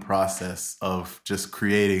one process of just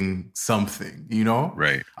creating something,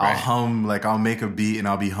 Right. I'll make a beat and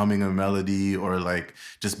I'll be humming a melody, or like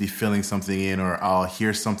just be filling something in, or I'll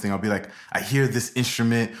hear something. I'll be like, I hear this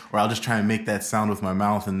instrument, or I'll just try and make that sound with my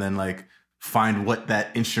mouth and then like find what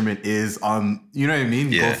that instrument is on, you know what I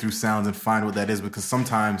mean? Yeah. Go through sounds and find what that is, because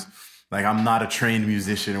sometimes like I'm not a trained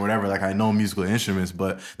musician or whatever. Like I know musical instruments,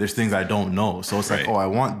 but there's things I don't know. So it's like, I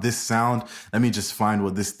want this sound. Let me just find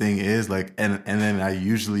what this thing is. Like, and then I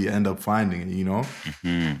usually end up finding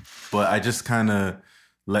it, But I just kind of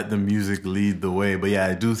let the music lead the way. But yeah,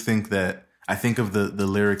 I do think that I think of the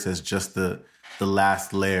lyrics as just the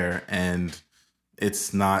last layer, and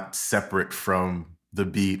it's not separate from the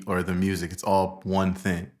beat or the music. It's all one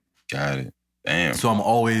thing. Got it. Damn. So I'm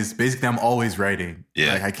always writing.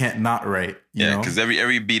 Yeah. Like I can't not write. You know? Because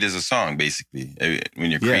every beat is a song, basically.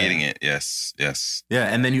 When you're creating it. Yes. Yeah,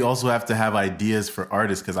 and then you also have to have ideas for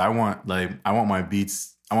artists, because I want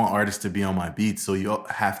artists to be on my beats. So you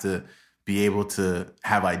have to be able to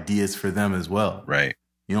have ideas for them as well. Right.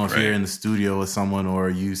 If you're in the studio with someone, or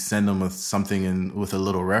you send them with something with a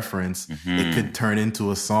little reference, it could turn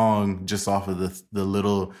into a song just off of the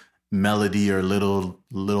little melody or little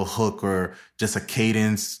hook, or just a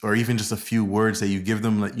cadence, or even just a few words that you give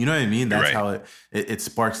them. Like, you know what I mean? That's how it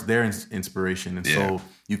sparks their inspiration. And so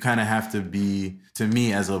you kind of have to be, to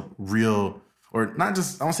me, as a real, or not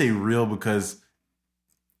just, I won't say real, because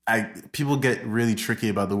people get really tricky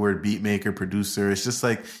about the word beat maker, producer. It's just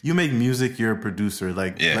like, you make music, you're a producer.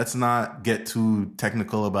 Like, let's not get too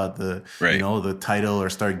technical about the, the title, or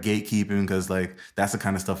start gatekeeping, because like, that's the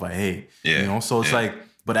kind of stuff I hate. So it's like,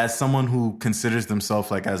 but as someone who considers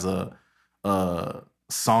themselves like as a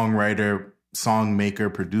songwriter, song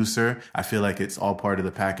maker, producer, I feel like it's all part of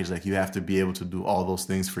the package. Like, you have to be able to do all those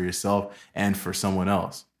things for yourself and for someone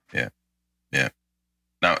else. Yeah.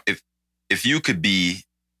 Now, if you could be,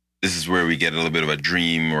 this is where we get a little bit of a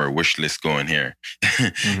dream or a wish list going here.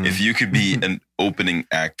 If you could be an opening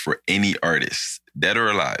act for any artist, dead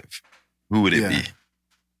or alive, who would it be?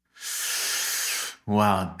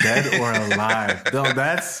 Wow, dead or alive? No,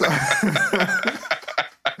 that's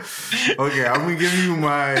okay. I'm gonna give you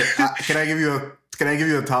my. Can I give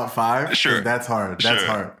you a top 5? Sure. That's hard. That's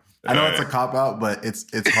hard. I know it's a cop out, but it's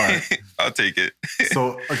hard. I'll take it.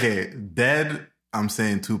 So okay, dead. I'm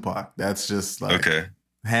saying Tupac. That's just like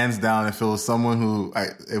hands down. If it was someone who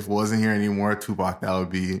if wasn't here anymore, Tupac, that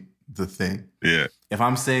would be the thing. Yeah. If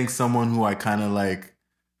I'm saying someone who I kind of like,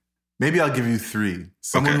 maybe I'll give you 3.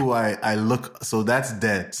 Someone who I look, so that's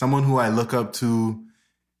dead. Someone who I look up to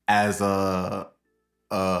as not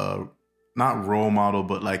not role model,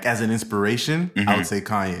 but like as an inspiration, I would say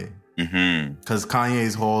Kanye. Because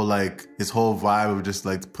Kanye's whole vibe of just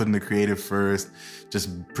like putting the creative first, just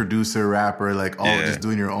producer, rapper, like just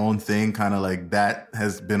doing your own thing, kind of like that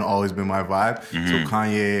has always been my vibe. So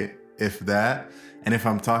Kanye, if that, and if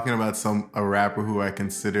I'm talking about a rapper who I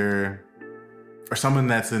consider, or someone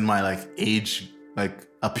that's in my like age, like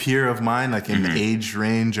a peer of mine, like in the age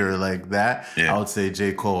range or like that, I would say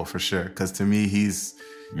J. Cole for sure. Because to me, he's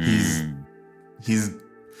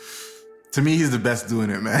to me, he's the best doing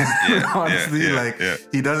it, man. Honestly,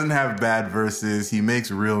 he doesn't have bad verses. He makes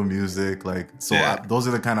real music. Like, so those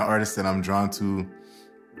are the kind of artists that I'm drawn to.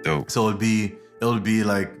 Dope. So it would be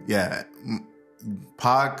like,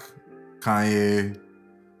 Pac, Kanye,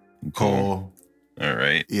 Cole. All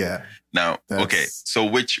right. Yeah. Now, okay. So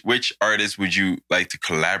which artist would you like to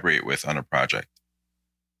collaborate with on a project?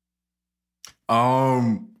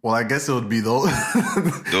 Well, I guess it would be those.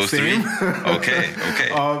 Those three. Okay.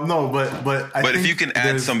 No, but if you can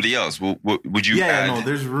add somebody else, would you? Yeah, no.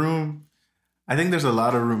 There's room. I think there's a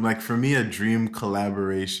lot of room. Like for me, a dream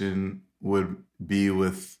collaboration would be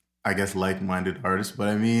with, I guess, like-minded artists. But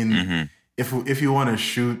I mean, if you want to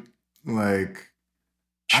shoot, like,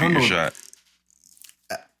 I don't know, shot.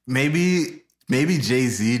 Maybe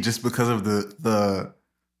Jay-Z, just because of the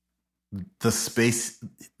space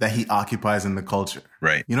that he occupies in the culture.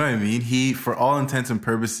 Right. You know what I mean? He, for all intents and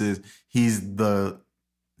purposes, he's the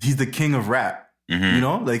king of rap. You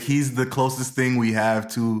know? Like he's the closest thing we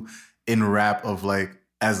have to in rap of like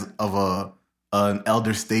an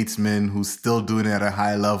elder statesman who's still doing it at a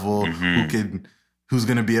high level, who's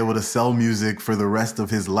going to be able to sell music for the rest of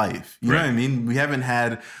his life. You know what I mean? We haven't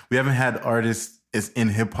had artists in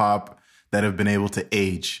hip hop that have been able to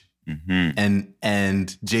age.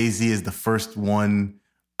 And Jay-Z is the first one,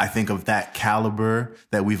 I think, of that caliber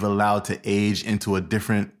that we've allowed to age into a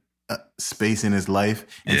different space in his life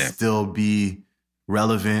and still be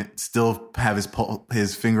relevant, still have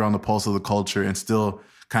his finger on the pulse of the culture and still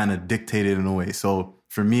kind of dictate it in a way. So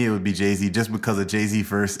for me, it would be Jay-Z, just because a Jay-Z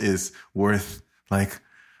verse is worth like...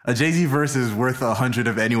 A Jay-Z verse is worth 100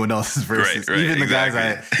 of anyone else's verses. Right, even the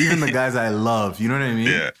guys I love. You know what I mean?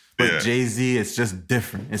 Yeah. But Jay-Z, it's just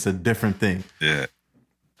different. It's a different thing. Yeah.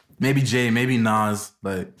 Maybe Jay, maybe Nas,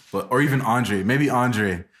 but or even Andre. Maybe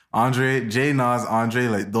Andre, Jay, Nas, Andre.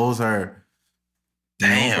 Like those are.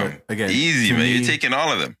 Damn. Again, easy, man. You're taking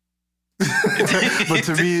all of them. But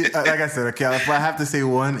to me, like I said, okay, if I have to say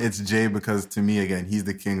one, it's Jay, because to me, again, he's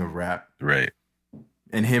the king of rap. Right.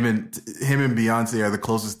 And him and Beyonce are the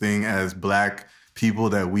closest thing as black people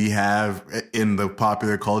that we have in the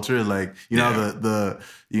popular culture. Like, you know, the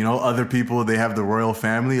other people, they have the royal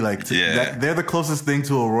family. Like, they're the closest thing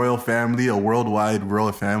to a royal family, a worldwide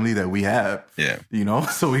royal family that we have. Yeah. You know,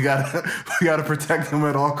 so we gotta protect them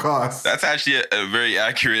at all costs. That's actually a very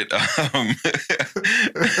accurate.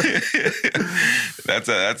 That's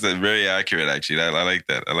a very accurate. Actually, I like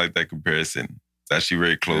that. I like that comparison. It's actually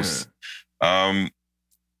very close. Yeah.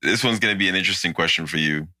 This one's going to be an interesting question for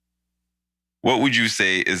you. What would you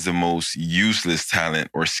say is the most useless talent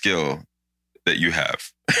or skill that you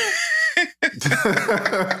have?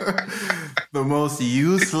 The most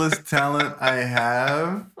useless talent I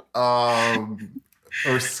have,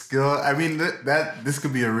 or skill. I mean, this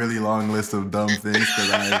could be a really long list of dumb things, because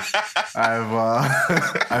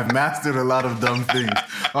I've mastered a lot of dumb things.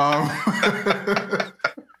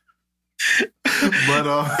 But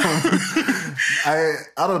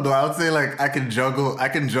I don't know. I would say like I can juggle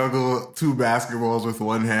 2 basketballs with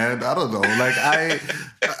one hand. I don't know. Like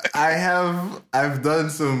I've done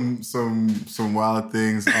some wild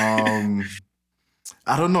things. I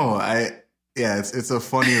don't know. It's a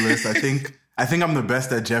funny list. I think I'm the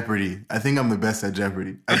best at Jeopardy. I think I'm the best.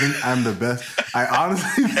 I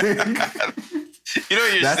honestly think. You know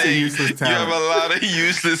what you're That's saying? A useless talent. You have a lot of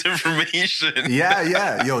useless information.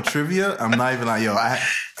 Yeah. Yo, trivia, I'm not even like,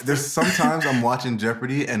 there's sometimes I'm watching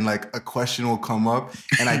Jeopardy and like a question will come up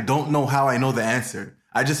and I don't know how I know the answer.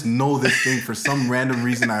 I just know this thing for some random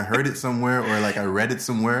reason. I heard it somewhere or like I read it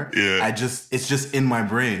somewhere. Yeah. It's just in my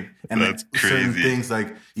brain. And that's like crazy. Certain things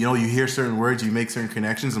like, you know, you hear certain words, you make certain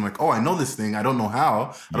connections. I'm like, oh, I know this thing. I don't know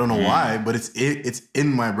how. I don't know why, but it's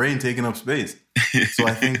in my brain taking up space. So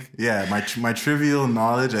I think, my trivial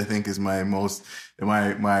knowledge, I think, is my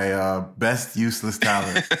best useless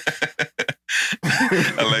talent.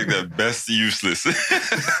 I like that. Best useless.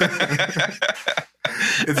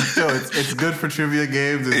 It's good for trivia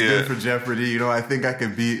games. It's good for Jeopardy. You know, I think I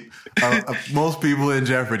could beat most people in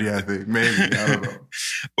Jeopardy, I think. Maybe. I don't know.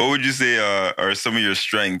 What would you say are some of your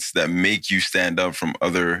strengths that make you stand out from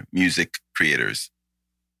other music creators?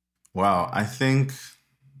 Wow. I think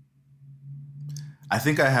I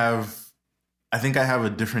think I have a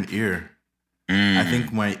different ear. I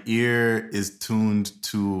think my ear is tuned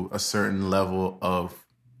to a certain level of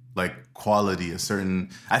like quality,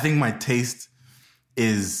 I think my taste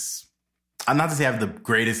is, I'm not to say I have the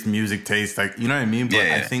greatest music taste, like, you know what I mean? But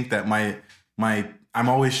yeah. I think that I'm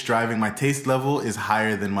always striving, my taste level is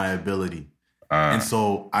higher than my ability. And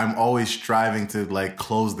so I'm always striving to like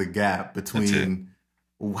close the gap between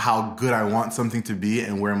how good I want something to be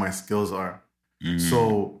and where my skills are.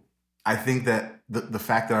 So I think that the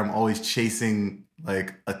fact that I'm always chasing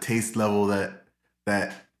like a taste level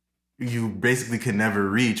that you basically can never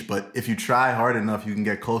reach, but if you try hard enough, you can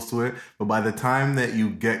get close to it. But by the time that you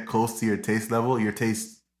get close to your taste level, your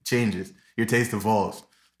taste changes, your taste evolves,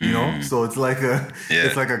 you know? So it's like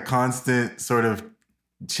it's like a constant sort of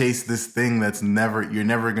chase this thing that's you're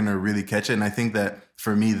never going to really catch it. And I think that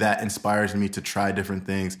for me, that inspires me to try different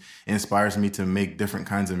things. It inspires me to make different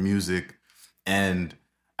kinds of music. And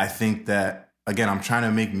I think that, again, I'm trying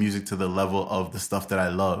to make music to the level of the stuff that I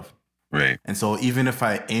love. Right. And so even if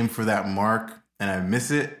I aim for that mark and I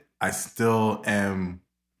miss it, I still am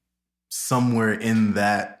somewhere in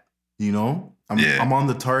that, you know? I'm on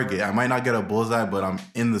the target. I might not get a bullseye, but I'm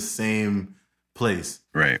in the same place.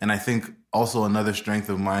 Right. And I think also another strength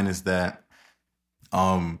of mine is that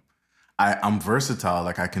I'm versatile.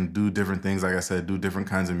 Like I can do different things. Like I said, do different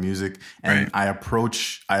kinds of music. And I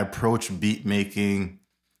approach beat making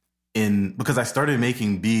because I started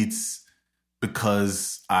making beats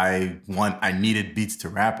because I needed beats to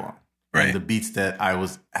rap on. Right. And the beats that I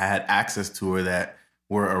had access to or that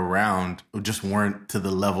were around just weren't to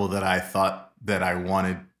the level that I thought that I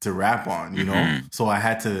wanted to rap on, you know? So I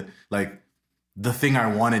had to, like, the thing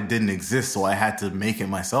I wanted didn't exist, so I had to make it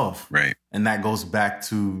myself. Right. And that goes back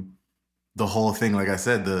to the whole thing. Like I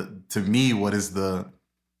said, to me, what is the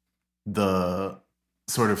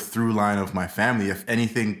sort of through line of my family? If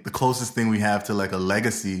anything, the closest thing we have to like a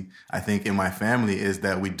legacy, I think, in my family is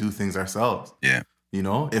that we do things ourselves. Yeah. You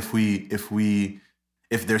know, if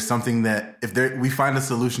there's something we find a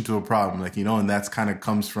solution to a problem, like, you know, and that's kind of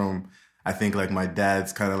comes from, I think, like my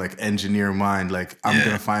dad's kind of like engineer mind. Like, I'm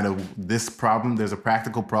going to find this problem. There's a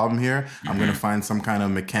practical problem here. I'm going to find some kind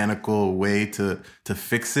of mechanical way to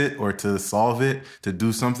fix it or to solve it, to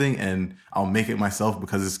do something. And I'll make it myself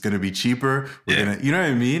because it's going to be cheaper. You know what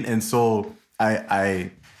I mean? And so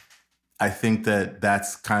I think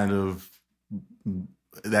that's kind of,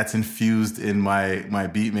 that's infused in my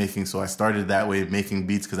beat making. So I started that way, making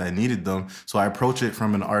beats because I needed them. So I approach it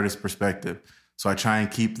from an artist perspective. So I try and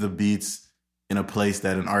keep the beats in a place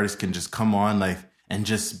that an artist can just come on, like, and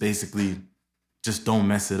just basically just don't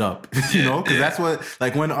mess it up, you know? Because that's what,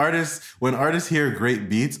 like, when artists hear great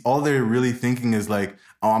beats, all they're really thinking is like,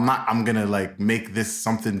 oh, I'm gonna like make this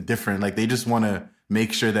something different. Like, they just want to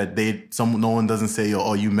make sure that no one doesn't say,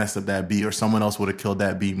 oh, you messed up that beat, or someone else would have killed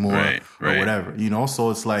that beat more, or whatever, you know? So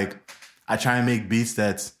it's like, I try and make beats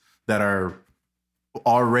that are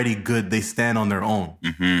already good. They stand on their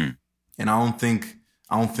own. And I don't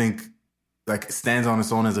think like it stands on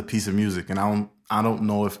its own as a piece of music. And I don't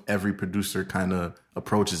know if every producer kind of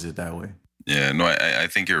approaches it that way. Yeah, no, I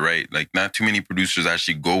think you're right. Like, not too many producers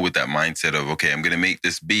actually go with that mindset of, okay, I'm going to make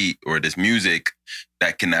this beat or this music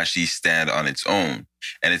that can actually stand on its own.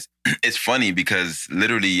 And it's funny because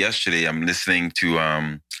literally yesterday I'm listening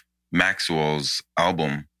to Maxwell's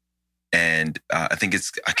album, and I think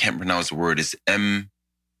I can't pronounce the word. It's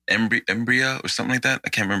Embria or something like that. I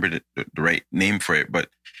can't remember the right name for it, but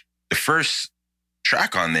the first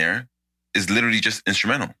track on there is literally just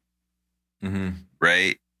instrumental,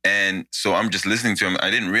 right? And so I'm just listening to him. I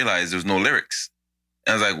didn't realize there was no lyrics.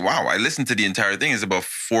 And I was like, wow, I listened to the entire thing. It's about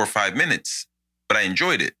 4 or 5 minutes, but I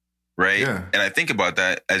enjoyed it, right? Yeah. And I think about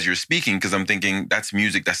that as you're speaking, because I'm thinking that's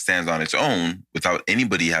music that stands on its own without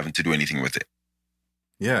anybody having to do anything with it.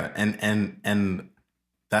 Yeah, and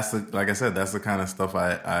that's like I said, that's the kind of stuff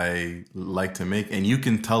I like to make. And you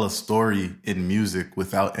can tell a story in music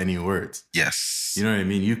without any words. Yes. You know what I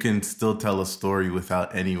mean? You can still tell a story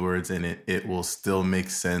without any words, and it will still make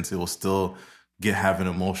sense. It will still have an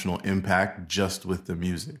emotional impact just with the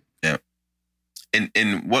music. Yeah.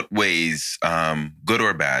 In what ways, good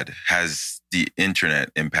or bad, has the internet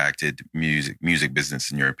impacted music business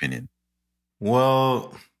in your opinion?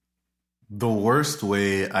 Well, the worst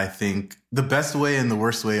way, I think, the best way and the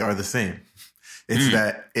worst way are the same. It's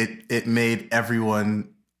that it made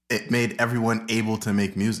everyone able to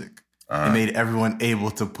make music. It made everyone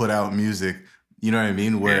able to put out music. You know what I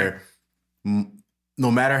mean? Where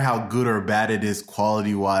no matter how good or bad it is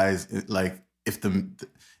quality wise,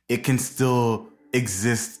 it can still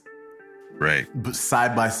exist right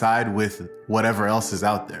side by side with whatever else is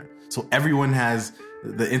out there. so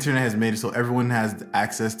the internet has made it so everyone has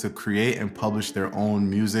access to create and publish their own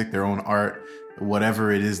music, their own art,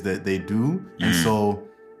 whatever it is that they do. And so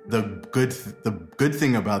the good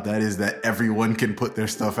thing about that is that everyone can put their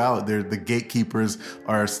stuff out there. The gatekeepers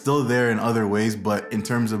are still there in other ways, but in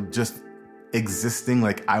terms of just existing,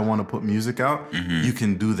 like I want to put music out, you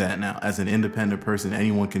can do that now as an independent person.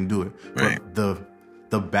 Anyone can do it. Right. But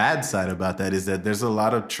the bad side about that is that there's a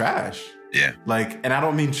lot of trash. Yeah. Like, and I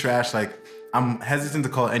don't mean trash like, I'm hesitant to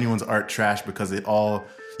call anyone's art trash because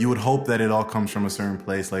you would hope that it all comes from a certain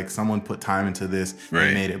place. Like someone put time into this,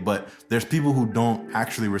 they made it. But there's people who don't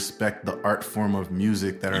actually respect the art form of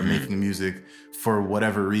music that are making music for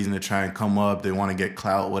whatever reason to try and come up. They want to get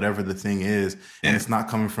clout, whatever the thing is. And it's not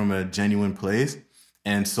coming from a genuine place.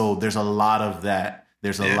 And so there's a lot of that.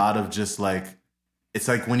 There's a lot of just like, it's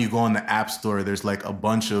like when you go on the App Store, there's like a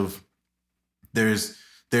bunch of, there's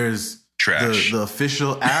trash. The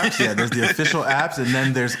official apps. Yeah, there's the official apps, and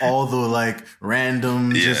then there's all the like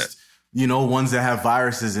random, just ones that have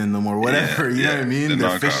viruses in them or whatever. You know what I mean?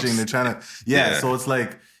 They're phishing. They're trying to. So it's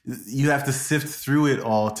like you have to sift through it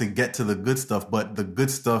all to get to the good stuff. But the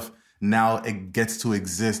good stuff now it gets to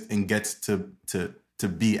exist and gets to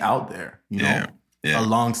be out there. You know,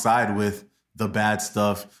 alongside with the bad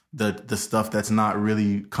stuff, the stuff that's not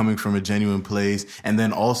really coming from a genuine place, and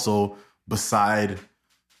then also beside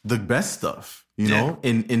the best stuff, you know,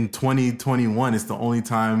 in 2021, it's the only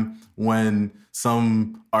time when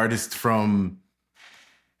some artist from,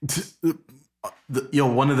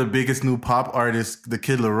 one of the biggest new pop artists, the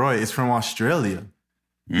Kid Laroi, is from Australia.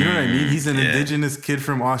 You know what I mean? He's an indigenous kid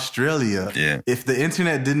from Australia. Yeah. If the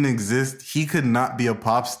internet didn't exist, he could not be a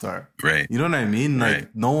pop star. Right. You know what I mean?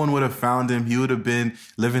 Like no one would have found him. He would have been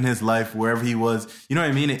living his life wherever he was. You know what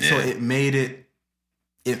I mean? So it makes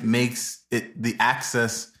it, the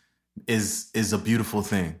access is a beautiful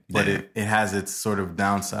thing, but it has its sort of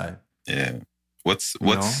downside. Yeah.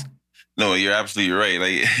 No, you're absolutely right.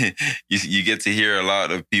 Like you get to hear a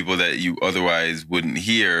lot of people that you otherwise wouldn't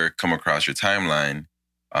hear come across your timeline.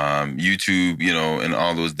 YouTube, and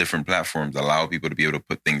all those different platforms allow people to be able to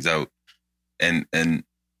put things out. And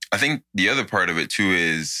I think the other part of it too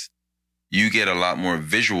is you get a lot more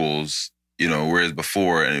visuals, whereas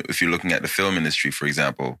before, if you're looking at the film industry, for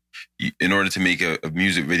example, in order to make a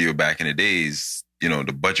music video back in the days,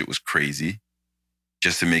 the budget was crazy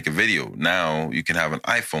just to make a video. Now you can have an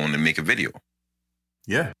iPhone and make a video.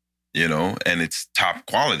 Yeah. And it's top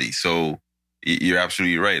quality. So you're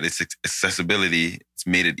absolutely right. It's accessibility. It's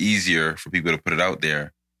made it easier for people to put it out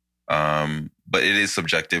there. But it is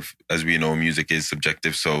subjective. As we know, music is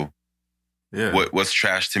subjective. So what's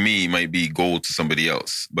trash to me might be gold to somebody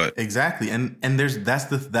else. But exactly. And that's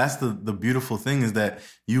the beautiful thing is that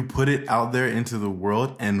you put it out there into the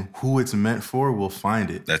world and who it's meant for will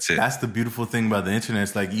find it. That's it. That's the beautiful thing about the internet.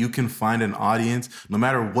 It's like you can find an audience no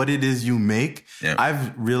matter what it is you make. Yeah.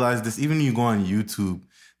 I've realized this, even when you go on YouTube,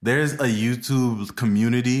 there's a YouTube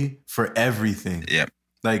community for everything. Yeah.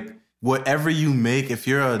 Like whatever you make, if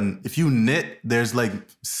you knit, there's like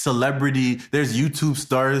there's YouTube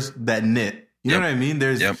stars that knit. You know what I mean?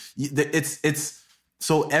 There's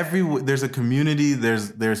so there's a community,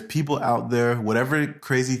 there's people out there, whatever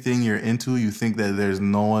crazy thing you're into, you think that there's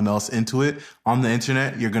no one else into it. On the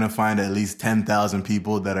internet, you're going to find at least 10,000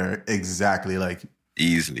 people that are exactly like you.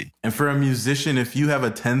 Easily. And for a musician, if you have a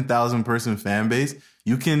 10,000 person fan base,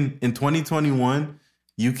 you can, in 2021,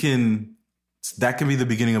 that can be the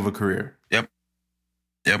beginning of a career. Yep.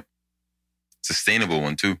 Sustainable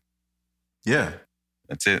one too. Yeah.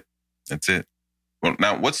 That's it. Well,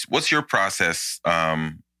 now what's your process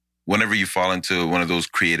whenever you fall into one of those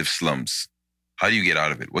creative slumps? How do you get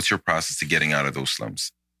out of it? What's your process to getting out of those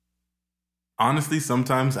slumps? Honestly,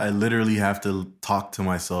 sometimes I literally have to talk to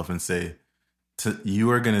myself and say, you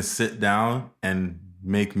are going to sit down and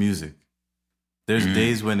make music. There's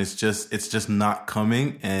days when it's just not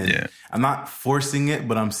coming, and I'm not forcing it,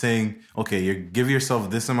 but I'm saying, okay, you give yourself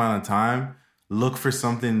this amount of time, look for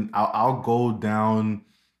something. I'll go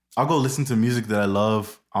listen to music that I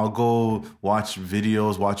love. I'll go watch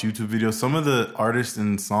YouTube videos. Some of the artists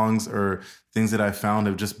and songs or things that I found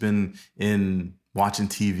have just been in watching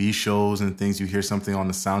TV shows and things. You hear something on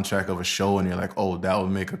the soundtrack of a show and you're like, oh, that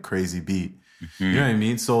would make a crazy beat. Mm-hmm. You know what I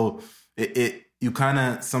mean? So you kind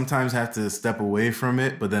of sometimes have to step away from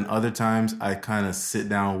it, but then other times I kind of sit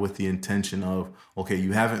down with the intention of, okay,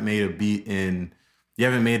 you haven't made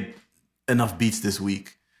enough beats this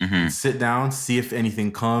week. Mm-hmm. Sit down, see if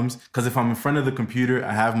anything comes. Because if I'm in front of the computer,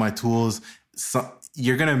 I have my tools. So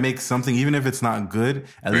you're going to make something, even if it's not good,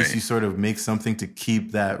 at least Right. you sort of make something to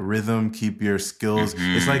keep that rhythm, keep your skills.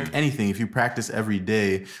 It's like anything. If you practice every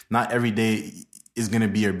day, not every day is going to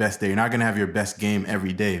be your best day. You're not going to have your best game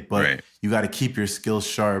every day, but Right. you got to keep your skills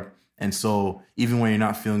sharp. And so even when you're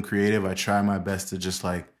not feeling creative, I try my best to just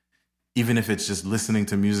like, even if it's just listening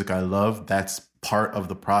to music I love, that's part of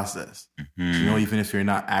the process. You know, even if you're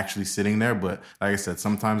not actually sitting there. But like I said,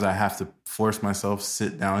 sometimes I have to force myself,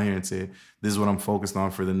 sit down here and say, this is what I'm focused on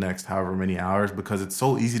for the next however many hours, because it's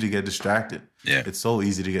so easy to get distracted. Yeah. It's so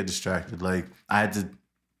easy to get distracted. Like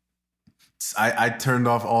I turned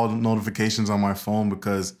off all the notifications on my phone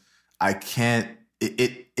because I can't,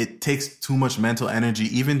 it takes too much mental energy,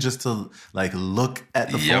 even just to like look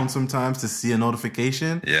at the Yep. phone sometimes to see a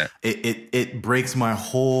notification. Yeah. It breaks my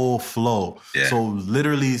whole flow. Yeah. So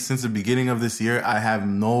literally since the beginning of this year, I have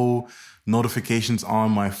no notifications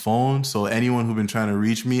on my phone. So anyone who's been trying to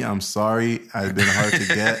reach me, I'm sorry. I've been hard to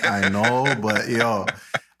get. I know, but yo,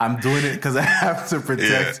 I'm doing it because I have to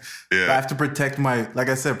protect. Yeah. I have to protect my, like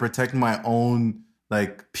I said, protect my own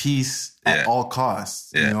like peace at Yeah. all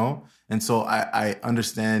costs. Yeah. You know. And so I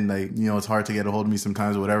understand, like, you know, it's hard to get a hold of me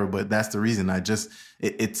sometimes or whatever, but that's the reason.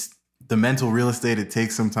 It's the mental real estate it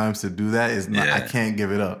takes sometimes to do that is not, Yeah. I can't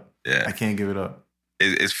give it up. Yeah. I can't give it up.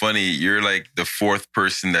 It's funny. You're like the fourth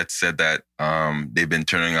person that said that they've been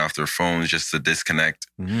turning off their phones just to disconnect,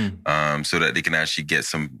 so that they can actually get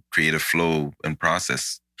some creative flow and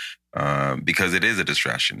process. Because it is a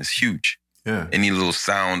distraction. It's huge. Yeah. Any little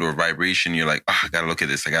sound or vibration, you're like, oh, I gotta look at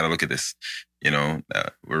this. I gotta look at this. You know,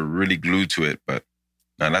 we're really glued to it. But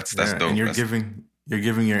no, that's Yeah, dope. and you're That's-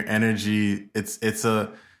 giving your energy.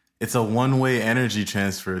 It's a one-way energy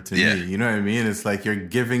transfer to Yeah. me. You know what I mean? It's like you're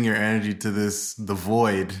giving your energy to the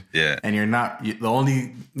void. Yeah. And you're not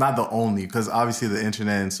the only, because obviously the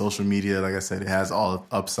internet and social media, like I said, it has all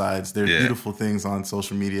upsides. There's Yeah. beautiful things on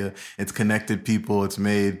social media. It's connected people. It's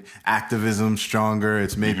made activism stronger.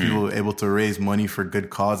 It's made people able to raise money for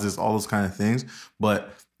good causes, all those kind of things.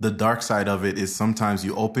 But the dark side of it is sometimes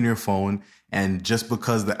you open your phone and just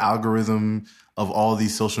because the algorithm of all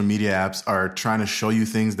these social media apps are trying to show you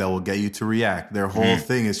things that will get you to react. Their whole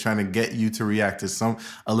thing is trying to get you to react to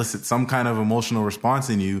elicit some kind of emotional response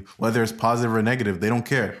in you, whether it's positive or negative. They don't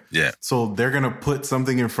care. Yeah. So they're going to put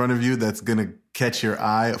something in front of you that's going to catch your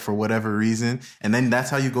eye for whatever reason. And then that's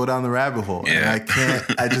how you go down the rabbit hole. And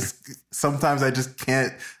Yeah. sometimes I just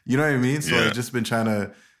can't, you know what I mean? So Yeah. I've just been trying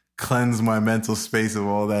to cleanse my mental space of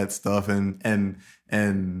all that stuff and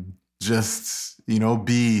just, you know,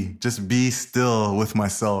 be still with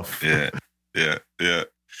myself. Yeah.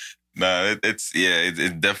 No, it's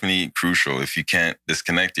definitely crucial. If you can't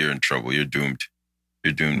disconnect, you're in trouble. You're doomed.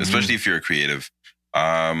 You're doomed, especially if you're a creative.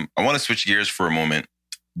 I want to switch gears for a moment.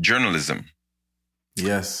 Journalism.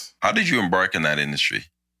 Yes. How did you embark in that industry?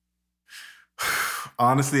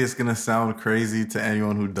 Honestly, it's going to sound crazy to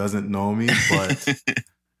anyone who doesn't know me, but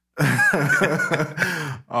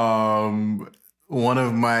one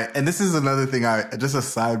of my, and this is another thing, just a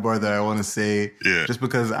sidebar that I want to say, Yeah. just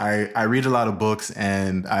because I read a lot of books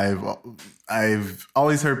and I've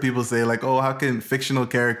always heard people say like, oh, how can fictional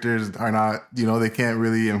characters are not, you know, they can't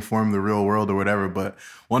really inform the real world or whatever. But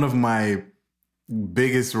one of my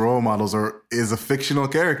biggest role models is a fictional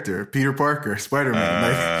character, Peter Parker, Spider-Man.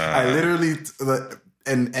 Like I literally,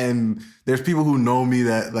 and there's people who know me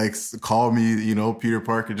that like call me, you know, Peter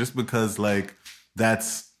Parker, just because like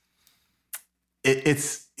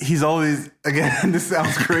he's always, again, this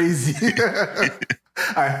sounds crazy.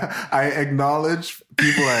 I acknowledge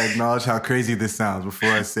how crazy this sounds before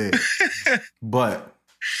I say it. But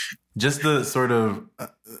just the sort of,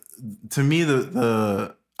 to me,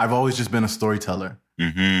 I've always just been a storyteller.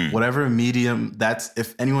 Whatever medium,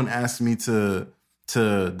 if anyone asks me to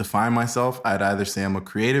define myself, I'd either say I'm a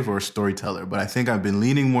creative or a storyteller. But I think I've been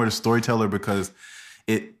leaning more to storyteller because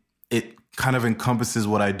it kind of encompasses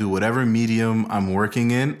what I do. Whatever medium I'm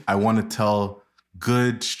working in, I want to tell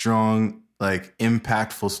good, strong, like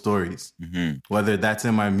impactful stories. Whether that's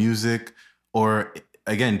in my music or,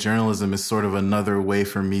 again, journalism is sort of another way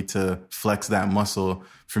for me to flex that muscle,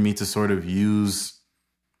 for me to sort of use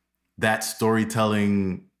that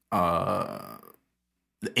storytelling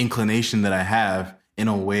inclination that I have in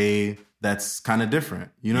a way that's kind of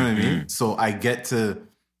different. You know what I mean? So I get to,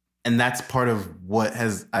 and that's part of what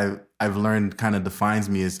I've learned kind of defines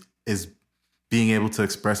me is being able to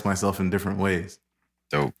express myself in different ways.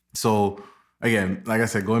 Dope. So again, like I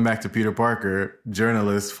said, going back to Peter Parker,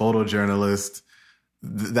 journalist, photojournalist,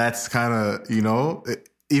 that's kind of, you know,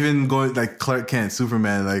 even going like Clark Kent,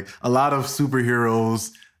 Superman, like a lot of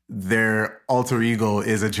superheroes, their alter ego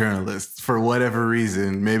is a journalist for whatever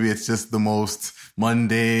reason. Maybe it's just the most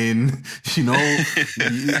mundane, no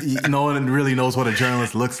one really knows what a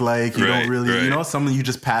journalist looks like. You don't really, something you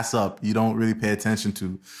just pass up. You don't really pay attention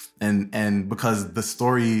to. And because the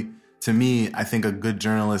story, to me, I think a good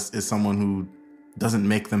journalist is someone who doesn't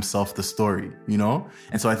make themselves the story,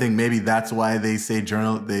 And so I think maybe that's why they say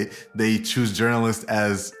they choose journalist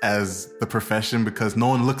as the profession, because no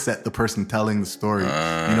one looks at the person telling the story.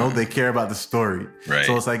 They care about the story. Right.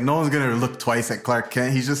 So it's like no one's gonna look twice at Clark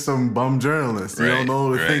Kent. He's just some bum journalist. You don't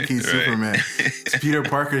know to think he's Superman. Peter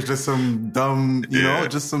Parker's just some dumb,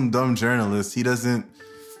 just some dumb journalist. He doesn't,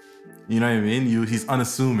 you know what I mean? He's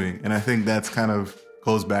unassuming. And I think that's kind of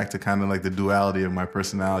goes back to kind of like the duality of my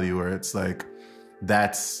personality, where it's like,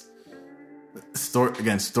 that's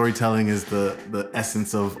storytelling is the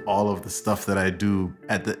essence of all of the stuff that I do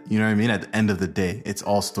at the, at the end of the day, it's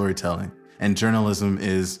all storytelling. And journalism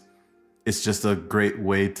it's just a great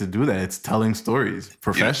way to do that. It's telling stories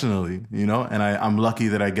professionally, and I'm lucky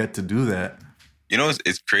that I get to do that.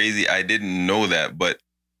 It's crazy. I didn't know that, but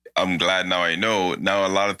I'm glad now I know. Now a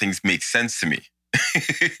lot of things make sense to me.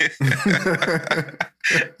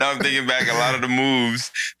 Now I'm thinking back a lot of the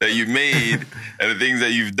moves that you've made and the things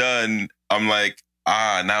that you've done. I'm like,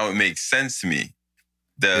 now it makes sense to me.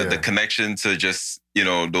 The connection to just,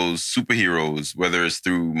 those superheroes, whether it's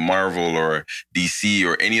through Marvel or DC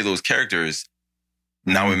or any of those characters,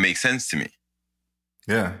 now it makes sense to me.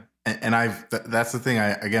 Yeah. And that's the thing.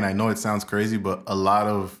 I know it sounds crazy, but a lot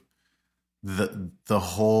of the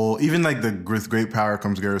whole, even like with great power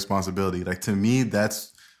comes great responsibility. Like, to me,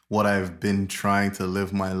 that's what I've been trying to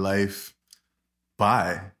live my life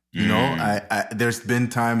by. I there's been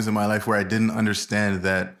times in my life where I didn't understand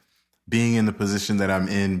that being in the position that I'm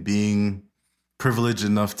in, being privileged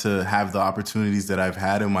enough to have the opportunities that I've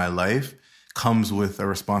had in my life, comes with a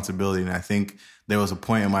responsibility. And I think there was a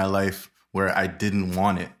point in my life where I didn't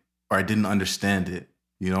want it, or I didn't understand it.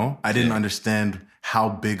 I didn't understand how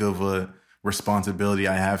big of a responsibility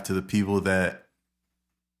I have to the people that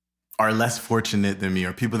are less fortunate than me,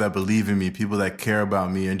 or people that believe in me, people that care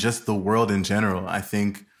about me, and just the world in general. I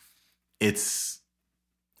think it's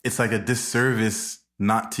like a disservice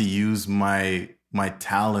not to use my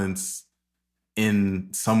talents in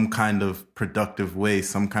some kind of productive way,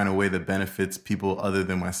 some kind of way that benefits people other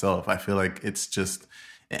than myself. I feel like it's just,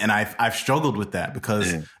 and I've struggled with that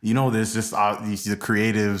because, there's just the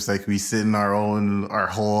creatives, like we sit in our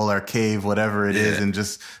hole, our cave, whatever it is, and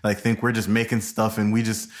just like think we're just making stuff. And we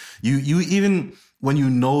just, you even when you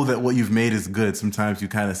know that what you've made is good, sometimes you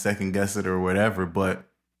kind of second guess it or whatever. But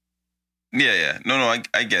yeah. No,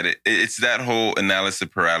 I get it. It's that whole analysis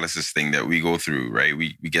paralysis thing that we go through, right?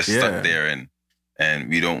 We get stuck there and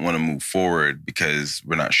we don't want to move forward because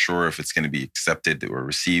we're not sure if it's going to be accepted or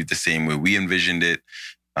received the same way we envisioned it.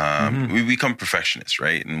 We become perfectionists,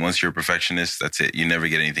 right? And once you're a perfectionist, that's it. You never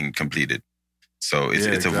get anything completed. So it's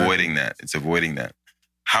exactly. Avoiding that. It's avoiding that.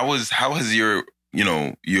 How has your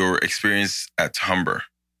experience at Humber?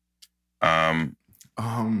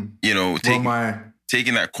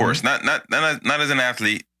 Taking that course, not as an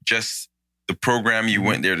athlete, just the program you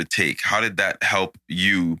went there to take. How did that help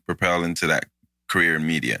you propel into that career in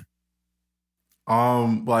media?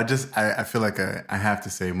 Well, I feel like I have to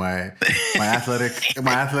say my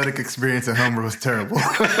athletic experience at Humber was terrible.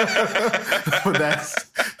 But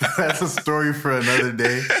that's a story for another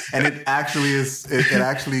day. And it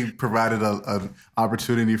actually provided an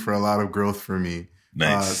opportunity for a lot of growth for me.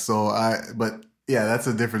 Nice. But yeah, that's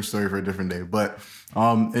a different story for a different day. But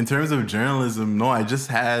in terms of journalism, no, I just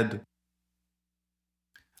had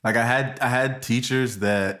I had teachers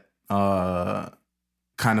that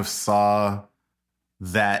kind of saw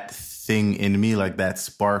that thing in me, like that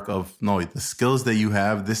spark of, no, the skills that you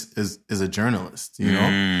have, this is a journalist,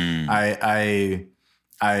 I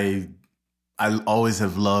always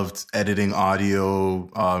have loved editing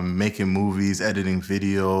audio, making movies, editing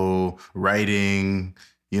video, writing,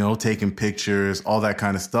 taking pictures, all that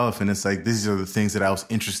kind of stuff. And it's like, these are the things that I was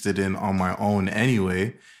interested in on my own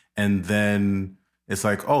anyway. And then it's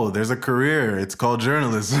like, oh, there's a career. It's called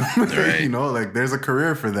journalism. Right. There's a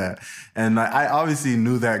career for that. And I obviously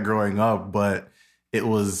knew that growing up, but it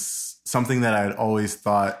was something that I'd always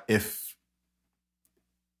thought if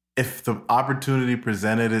the opportunity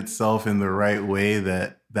presented itself in the right way,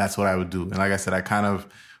 that's what I would do. And like I said, I kind of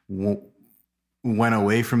went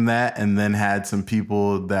away from that and then had some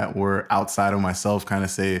people that were outside of myself kind of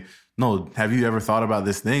say, no, have you ever thought about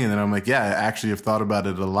this thing? And then I'm like, yeah, I actually have thought about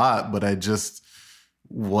it a lot, but I just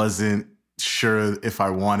wasn't sure if I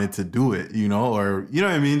wanted to do it, or, what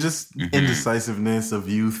I mean? Just indecisiveness of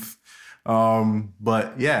youth.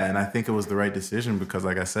 But yeah, and I think it was the right decision because,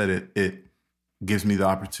 like I said, it gives me the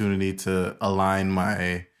opportunity to align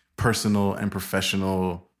my personal and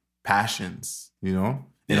professional passions, you know,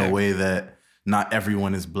 in a way that not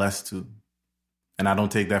everyone is blessed to. And I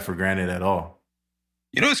don't take that for granted at all.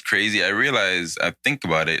 You know, it's crazy. I think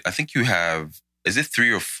about it. I think you have, is it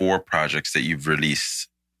 3 or 4 projects that you've released?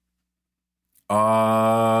 4,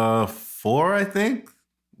 I think.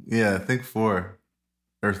 Yeah, I think 4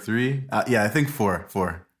 or 3. Yeah, I think 4.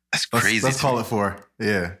 That's crazy. Let's call it 4.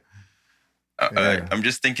 Yeah. I'm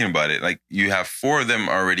just thinking about it. Like, you have 4 of them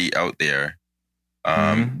already out there.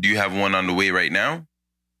 Do you have one on the way right now?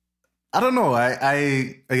 I don't know.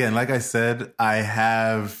 I again, like I said, I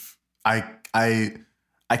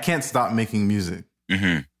can't stop making music.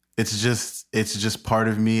 Mm-hmm. It's just part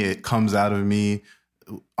of me. It comes out of me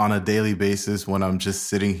on a daily basis when I'm just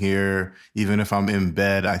sitting here. Even if I'm in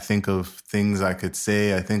bed, I think of things I could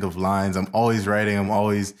say. I think of lines. I'm always writing. I'm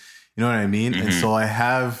always, you know what I mean? Mm-hmm. And so I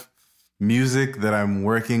have music that I'm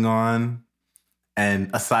working on. And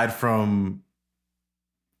aside from,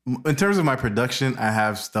 in terms of my production, I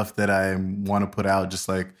have stuff that I want to put out, just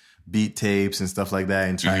like beat tapes and stuff like that,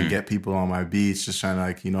 and try and get people on my beats, just trying to,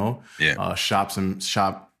 like, you know, shop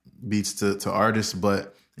beats to artists.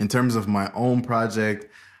 But in terms of my own project,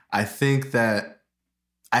 I think that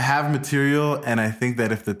I have material, and I think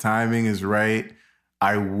that if the timing is right,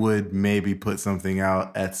 I would maybe put something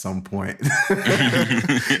out at some point.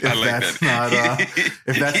 If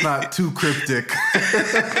that's not too cryptic.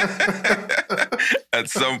 At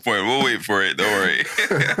some point, we'll wait for it. Don't worry.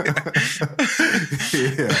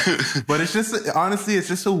 Yeah, but it's just, honestly, it's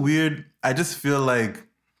just a weird. I just feel like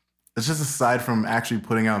it's just, aside from actually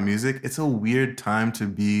putting out music, it's a weird time to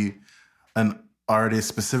be an artist,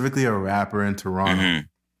 specifically a rapper in Toronto. Mm-hmm.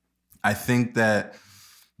 I think that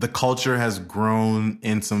the culture has grown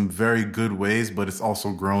in some very good ways, but it's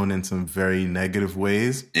also grown in some very negative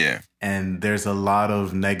ways. Yeah. And there's a lot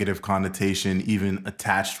of negative connotation even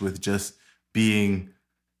attached with just being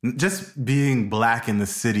black in the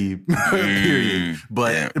city, period.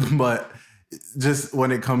 But just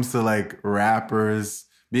when it comes to, like, rappers,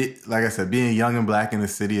 like I said, being young and black in the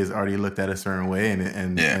city is already looked at a certain way,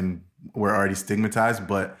 and we're already stigmatized.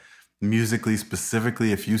 But musically,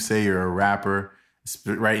 specifically, if you say you're a rapper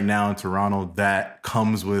right now in Toronto, that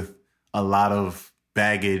comes with a lot of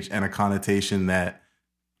baggage and a connotation that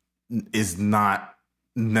is not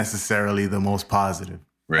necessarily the most positive.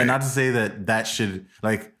 Right. And not to say that should,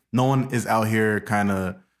 like, no one is out here kind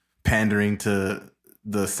of pandering to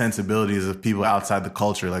the sensibilities of people outside the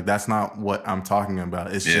culture. Like, that's not what I'm talking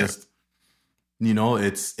about. It's just, you know,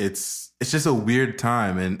 it's just a weird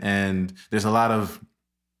time, and there's a lot of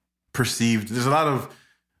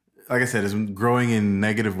like I said, it's growing in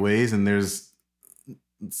negative ways, and it's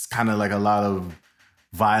kind of like a lot of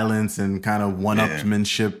violence and kind of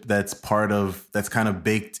one-upsmanship that's kind of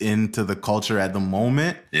baked into the culture at the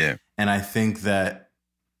moment. Yeah. And I think that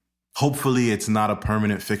hopefully it's not a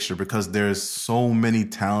permanent fixture, because there's so many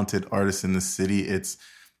talented artists in the city. It's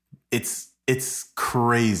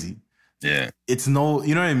crazy. Yeah. You know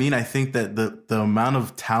what I mean? I think that the amount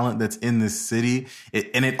of talent that's in this city,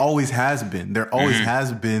 it always has been. There always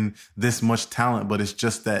has been this much talent, but it's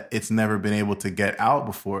just that it's never been able to get out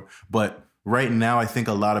before. But right now, I think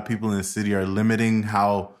a lot of people in the city are limiting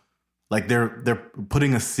how, like, they're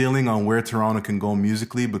putting a ceiling on where Toronto can go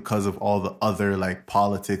musically because of all the other, like,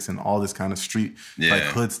 politics and all this kind of street, like,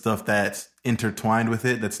 hood stuff that's intertwined with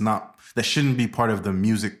it. That shouldn't be part of the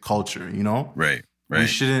music culture, you know? Right.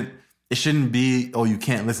 It shouldn't be, oh, you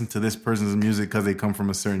can't listen to this person's music because they come from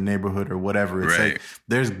a certain neighborhood or whatever. It's like,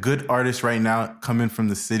 there's good artists right now coming from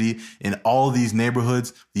the city in all these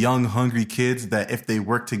neighborhoods, young, hungry kids that, if they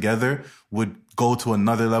work together, would go to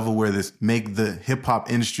another level where this make the hip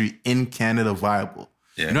hop industry in Canada viable.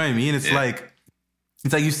 Yeah. You know what I mean? It's like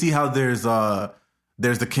you see how there's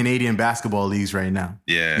the Canadian basketball leagues right now.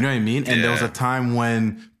 Yeah. You know what I mean? And there was a time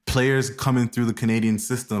when players coming through the Canadian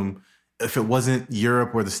system, if it wasn't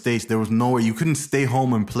Europe or the States, there was nowhere. You couldn't stay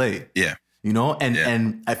home and play. Yeah. You know?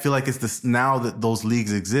 And I feel like it's this, now that those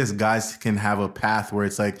leagues exist, guys can have a path where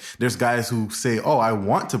it's like, there's guys who say, oh, I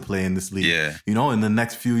want to play in this league. Yeah. You know, in the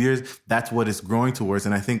next few years, that's what it's growing towards.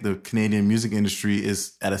 And I think the Canadian music industry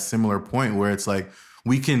is at a similar point where it's like,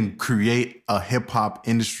 we can create a hip hop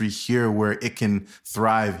industry here where it can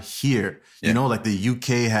thrive here. Yeah. You know, like the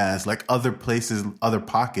UK has, like other places, other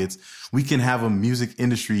pockets. We can have a music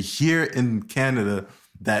industry here in Canada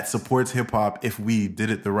that supports hip hop if we did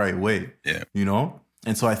it the right way. Yeah. You know?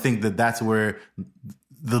 And so I think that that's where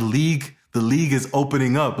the league is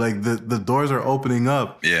opening up. Like the doors are opening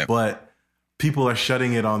up. Yeah. But people are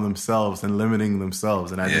shutting it on themselves and limiting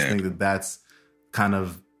themselves. And I just think that that's kind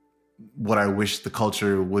of what I wish the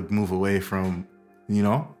culture would move away from, you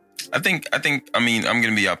know? I think, I mean, I'm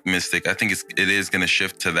going to be optimistic. I think it is going to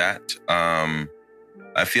shift to that.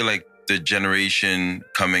 I feel like the generation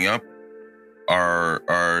coming up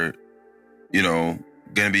are, you know,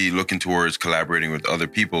 going to be looking towards collaborating with other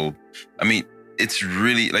people. I mean, it's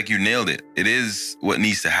really, like, you nailed it. It is what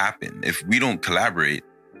needs to happen. If we don't collaborate,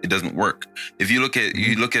 it doesn't work. If you look at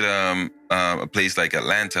a place like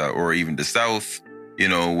Atlanta or even the South, you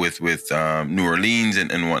know, with New Orleans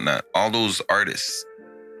and whatnot, all those artists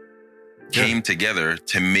came together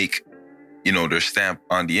to make, you know, their stamp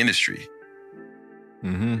on the industry.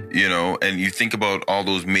 You know, and you think about all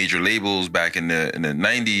those major labels back in the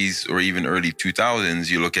 90s or even early 2000s.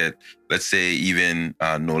 You look at, let's say, even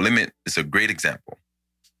No Limit is a great example,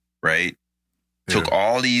 right? Took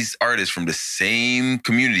all these artists from the same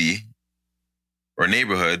community or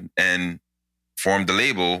neighborhood and formed the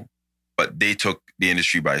label, but they took the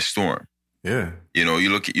industry by storm. Yeah. You know, you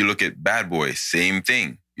look at Bad Boy, same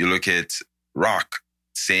thing. You look at Rock,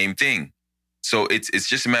 same thing. So it's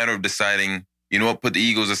just a matter of deciding, you know what, put the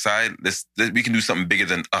egos aside. We can do something bigger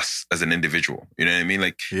than us as an individual. You know what I mean?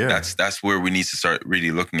 Like, that's where we need to start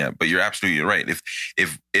really looking at. But you're absolutely right.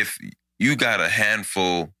 If you got a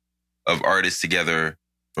handful of artists together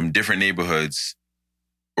from different neighborhoods,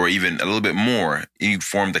 or even a little bit more, and you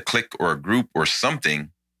formed a clique or a group or something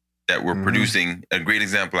that we're producing. A great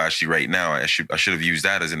example, actually, right now, I should have used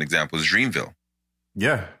that as an example, is Dreamville.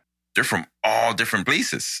 Yeah. They're from all different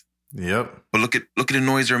places. Yep. But look at the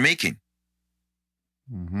noise they're making.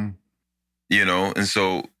 You know, and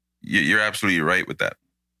so you're absolutely right with that.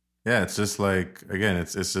 Yeah, it's just like, again,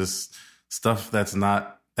 it's just stuff that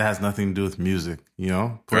has nothing to do with music, you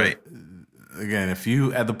know? But right. Again, if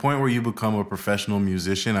you, at the point where you become a professional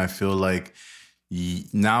musician, I feel like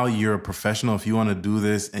now you're a professional. If you want to do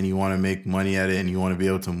this and you want to make money at it and you want to be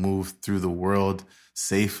able to move through the world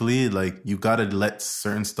safely, like, you got to let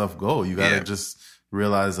certain stuff go. You got to just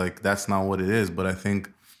realize, like, that's not what it is. But I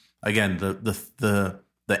think, again, the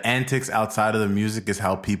antics outside of the music is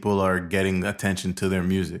how people are getting attention to their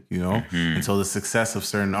music, you know? And so the success of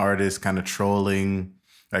certain artists kind of trolling,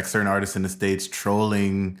 like certain artists in the States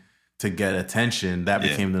trolling to get attention, that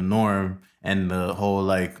became the norm. And the whole,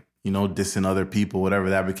 like, you know, dissing other people, whatever,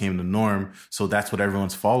 that became the norm. So that's what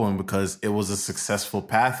everyone's following, because it was a successful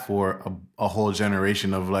path for a whole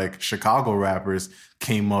generation of, like, Chicago rappers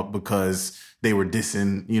came up because they were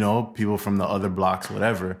dissing, you know, people from the other blocks,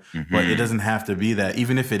 whatever. But it doesn't have to be that.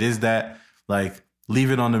 Even if it is that, like, leave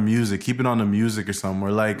it on the music, keep it on the music or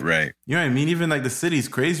somewhere. Like, you know what I mean? Even, like, the city's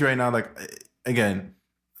crazy right now. Like, again,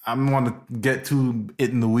 I don't want to get too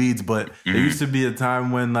in the weeds, but there used to be a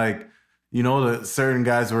time when, like, you know, the certain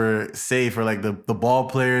guys were safe, or like the ball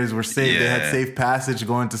players were safe. They had safe passage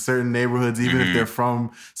going to certain neighborhoods, even if they're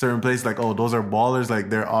from certain places. Like, oh, those are ballers, like,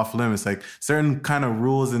 they're off limits. Like, certain kind of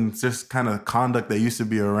rules and just kind of conduct that used to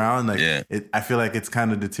be around. Like, I feel like it's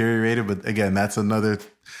kind of deteriorated. But again, that's another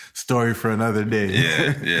story for another day.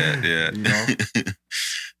 Yeah. You know?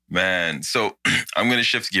 Man, so I'm going to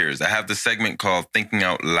shift gears. I have the segment called Thinking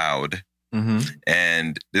Out Loud.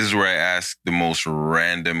 And this is where I ask the most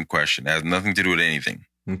random question. It has nothing to do with anything.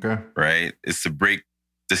 Okay. Right? It's to break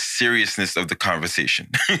the seriousness of the conversation.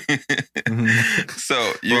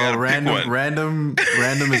 So you gotta pick one. Random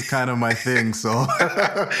is kind of my thing. So all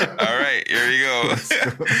right, here we go.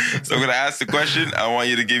 So I'm gonna ask the question. I want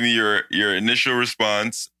you to give me your initial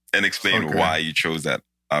response and explain why you chose that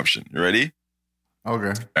option. You ready?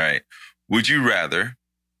 Okay. All right. Would you rather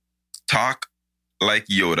talk like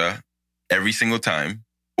Yoda every single time,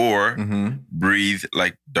 or breathe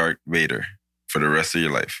like Darth Vader for the rest of your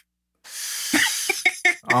life?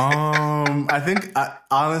 I think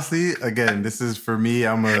honestly, again, this is for me.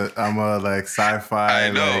 I'm a like sci-fi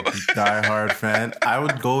like diehard fan. I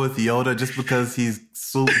would go with Yoda just because he's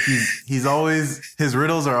always, his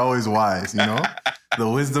riddles are always wise. You know, the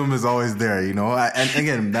wisdom is always there. You know, and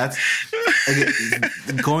again, that's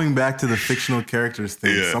going back to the fictional characters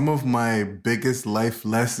thing. Yeah. Some of my biggest life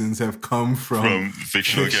lessons have come from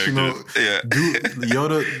fictional characters. Yeah.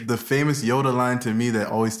 Yoda, the famous Yoda line to me that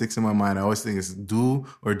always sticks in my mind, I always think is do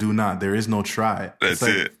or do not. There is no try. That's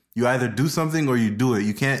like, it. You either do something or you do it.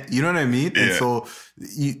 You can't, you know what I mean? Yeah. And so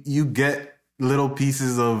you get little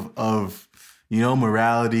pieces of you know,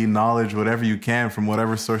 morality, knowledge, whatever you can from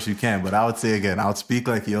whatever source you can. But I would say, again, I would speak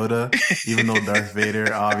like Yoda, even though Darth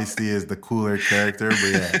Vader obviously is the cooler character. But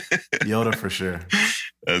yeah, Yoda for sure.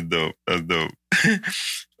 That's dope.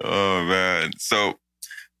 Oh, man. So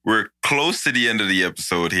We're close to the end of the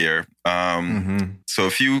episode here. So a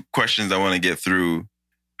few questions I want to get through.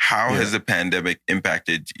 How has the pandemic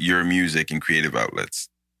impacted your music and creative outlets?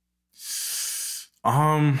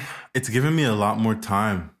 It's given me a lot more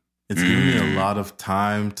time. It's given me a lot of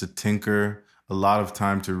time to tinker, a lot of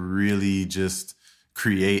time to really just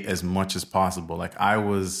create as much as possible. Like I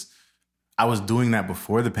was doing that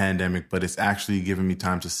before the pandemic, but it's actually given me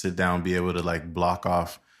time to sit down, be able to like block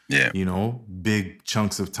off, you know, big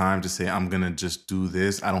chunks of time to say, I'm going to just do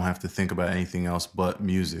this. I don't have to think about anything else but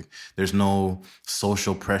music. There's no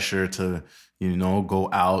social pressure to, you know, go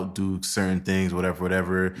out, do certain things,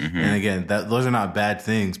 whatever. And again, those are not bad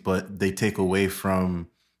things, but they take away from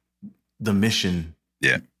the mission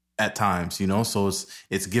at times, you know? So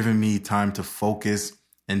it's given me time to focus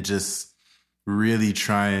and just really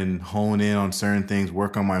try and hone in on certain things,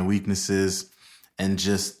 work on my weaknesses, and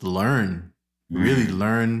just really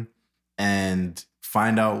learn and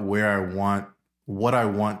find out what I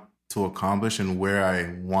want to accomplish and where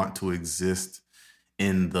I want to exist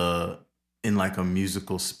in like a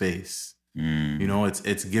musical space. You know,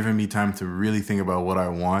 it's given me time to really think about what I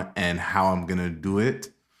want and how I'm going to do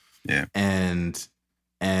it. And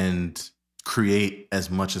create as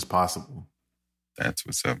much as possible. That's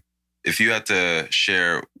what's up. If you had to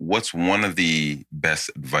share, what's one of the best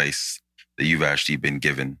advice that you've actually been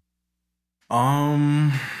given?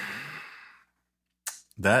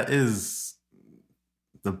 That is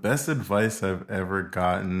the best advice I've ever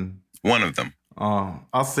gotten. One of them.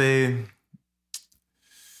 I'll say,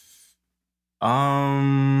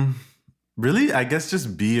 really, I guess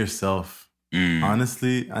just be yourself.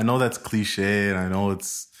 Honestly, I know that's cliche, and I know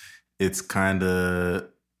it's kind of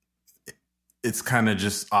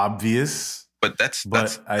just obvious. But that's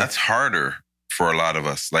harder for a lot of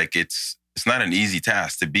us. Like it's not an easy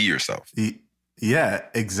task to be yourself. Yeah,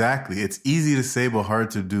 exactly. It's easy to say, but hard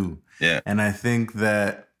to do. Yeah. And I think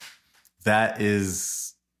that's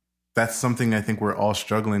something I think we're all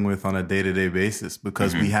struggling with on a day-to-day basis,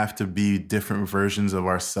 because we have to be different versions of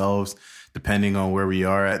ourselves depending on where we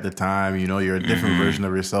are at the time. You know, you're a different version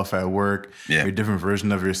of yourself at work. You're a different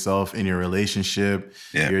version of yourself in your relationship.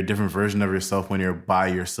 You're a different version of yourself when you're by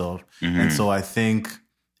yourself. And so I think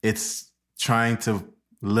it's trying to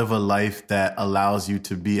live a life that allows you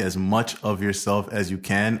to be as much of yourself as you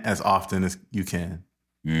can, as often as you can.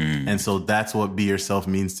 And so that's what be yourself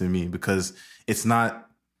means to me, because it's not,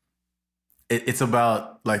 it's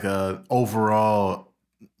about like a overall,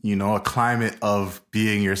 you know, a climate of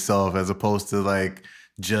being yourself, as opposed to like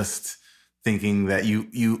just thinking that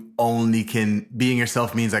you only can, being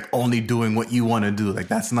yourself means like only doing what you want to do. Like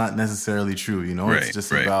that's not necessarily true. You know, it's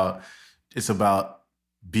just about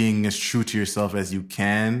being as true to yourself as you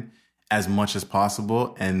can, as much as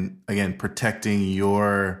possible. And again, protecting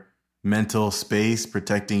your mental space,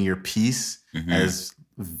 protecting your peace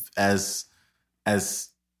as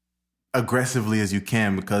aggressively as you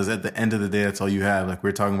can, because at the end of the day, that's all you have. Like we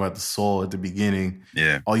were talking about the soul at the beginning.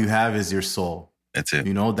 Yeah. All you have is your soul. That's it.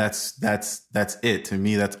 You know, that's it. To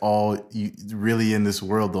me, that's all you really in this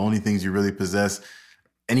world. The only things you really possess,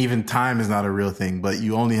 and even time is not a real thing, but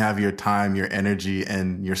you only have your time, your energy,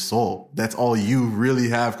 and your soul. That's all you really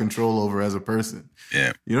have control over as a person.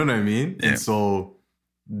 Yeah. You know what I mean? Yeah. And so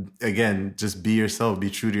again, just be yourself, be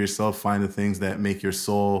true to yourself, find the things that make your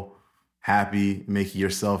soul happy, make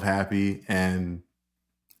yourself happy. And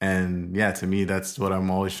yeah, to me, that's what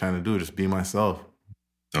I'm always trying to do. Just be myself.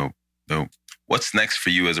 Dope. What's next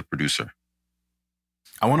for you as a producer?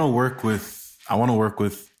 I want to work with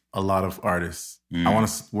a lot of artists. I want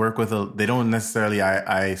to work with they don't necessarily,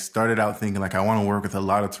 I started out thinking like, I want to work with a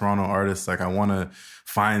lot of Toronto artists. Like I want to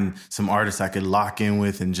find some artists I could lock in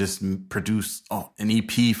with and just produce an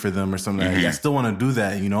EP for them or something. Like that. I still want to do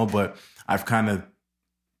that, you know, but I've kind of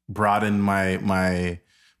broadened my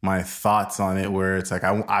thoughts on it, where it's like,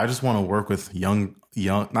 I just want to work with young,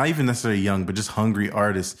 not even necessarily young, but just hungry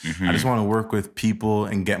artists. I just want to work with people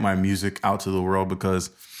and get my music out to the world, because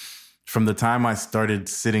from the time I started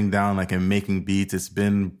sitting down like and making beats, it's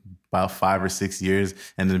been about 5 or 6 years.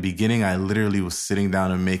 And in the beginning, I literally was sitting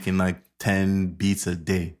down and making like 10 beats a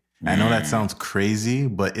day. I know that sounds crazy,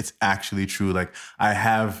 but it's actually true. Like I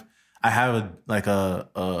have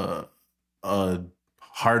a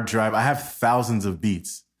hard drive. I have thousands of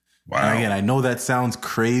beats. Wow. And again, I know that sounds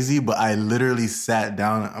crazy, but I literally sat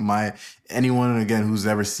down. Anyone again who's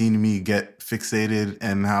ever seen me get fixated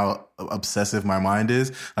and how obsessive my mind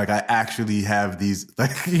is, like I actually have these,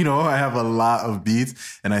 like, you know, I have a lot of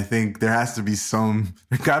beats, and I think there got to be some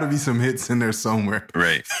hits in there somewhere.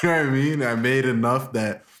 Right. You know what I mean? I made enough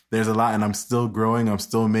that there's a lot, and I'm still growing. I'm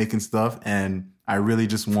still making stuff, and I really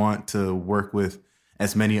just want to work with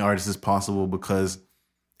as many artists as possible, because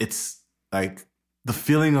it's like the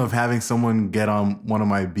feeling of having someone get on one of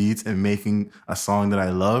my beats and making a song that I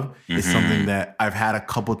love is something that I've had a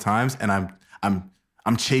couple times, and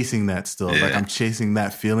I'm chasing that still. Yeah. Like I'm chasing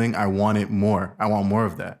that feeling. I want it more. I want more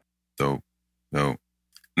of that. So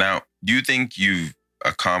now, do you think you've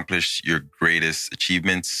accomplished your greatest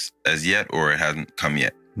achievements as yet, or it hasn't come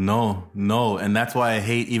yet? No. And that's why I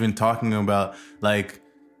hate even talking about, like,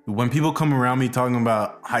 when people come around me talking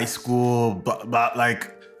about high school, but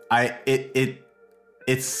like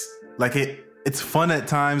it's fun at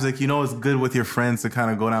times. Like, you know, it's good with your friends to kind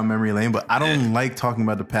of go down memory lane, but I don't like talking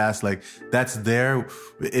about the past. Like, that's there.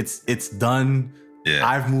 It's done. Yeah.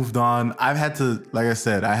 I've moved on. I've had to, like I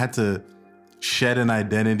said, I had to shed an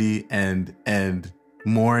identity and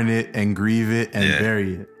mourn it and grieve it and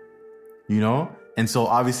bury it, you know? And so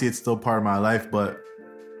obviously it's still part of my life, but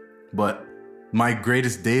my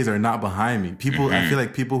greatest days are not behind me. People, I feel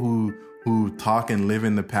like people who talk and live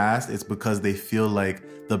in the past, it's because they feel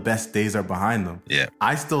like the best days are behind them. Yeah.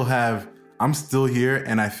 I'm still here,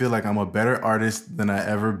 and I feel like I'm a better artist than I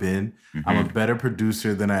ever been. I'm a better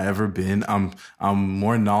producer than I ever been. I'm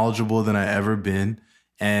more knowledgeable than I ever been.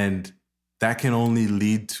 And that can only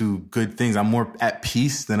lead to good things. I'm more at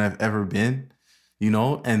peace than I've ever been, you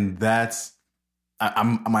know? And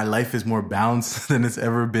my life is more balanced than it's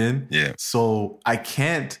ever been. Yeah. So I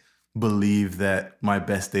can't believe that my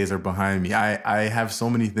best days are behind me. I have so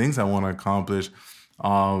many things I want to accomplish,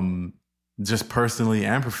 just personally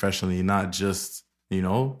and professionally, not just, you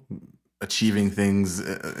know, achieving things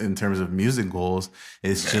in terms of music goals.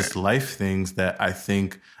 It's just life things that I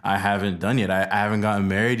think I haven't done yet. I haven't gotten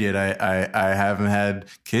married yet. I haven't had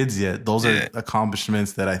kids yet. Those are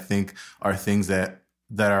accomplishments that I think are things that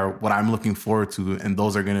are what I'm looking forward to. And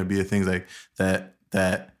those are going to be the things like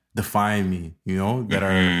that define me, you know, that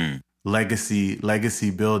are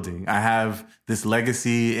legacy building. I have this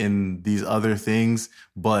legacy in these other things,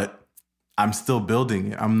 but I'm still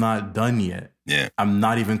building it. I'm not done yet. Yeah. I'm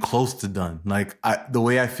not even close to done. Like the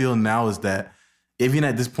way I feel now is that even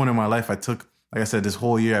at this point in my life, I took, like I said, this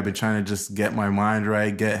whole year, I've been trying to just get my mind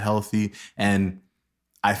right, get healthy. And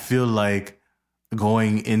I feel like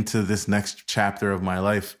going into this next chapter of my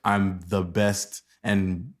life, I'm the best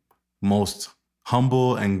and most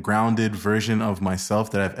humble and grounded version of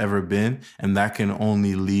myself that I've ever been. And that can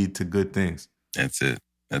only lead to good things. That's it.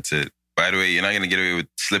 By the way, you're not going to get away with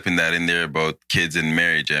slipping that in there about kids and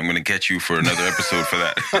marriage. I'm going to catch you for another episode for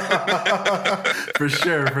that. For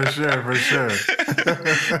sure.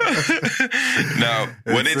 Now,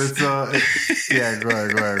 when go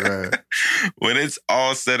ahead. When it's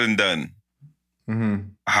all said and done,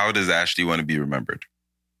 how does Ashley want to be remembered?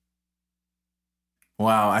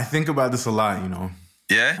 Wow, I think about this a lot, you know.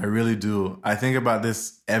 Yeah? I really do. I think about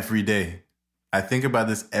this every day. I think about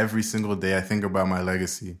this every single day. I think about my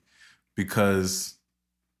legacy. Because,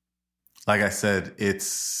 like I said,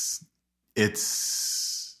 it's a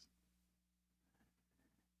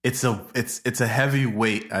heavy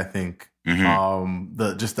weight, I think.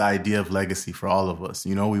 The idea of legacy for all of us.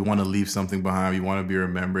 You know, we want to leave something behind. We want to be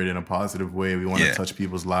remembered in a positive way. We want to touch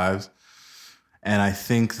people's lives. And I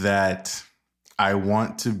think that I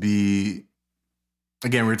want to be,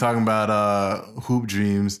 again, we're talking about hoop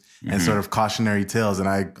dreams and sort of cautionary tales. And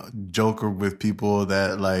I joke with people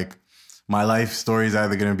that, like, my life story is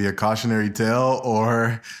either going to be a cautionary tale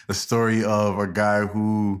or a story of a guy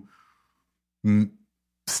who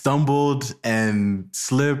stumbled and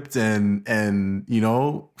slipped and you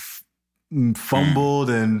know, fumbled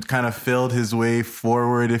and kind of failed his way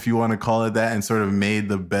forward, if you want to call it that, and sort of made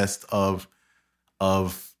the best of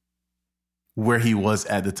where he was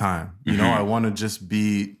at the time. You know, I want to just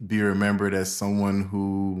be remembered as someone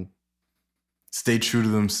who stayed true to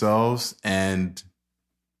themselves and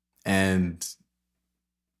in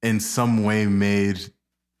some way made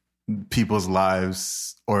people's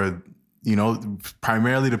lives, or, you know,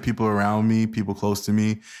 primarily the people around me, people close to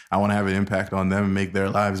me, I want to have an impact on them and make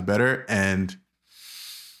their lives better. And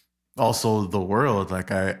also the world.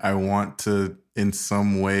 Like I want to in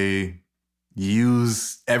some way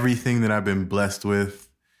use everything that I've been blessed with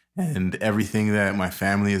and everything that my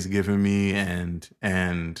family has given me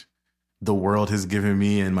and the world has given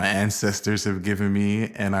me and my ancestors have given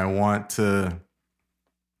me, and I want to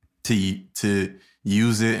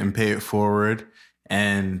use it and pay it forward,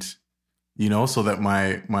 and, you know, so that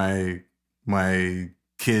my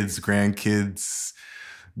kids, grandkids,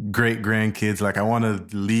 great grandkids, like I want to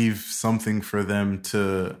leave something for them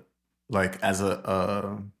to, like, as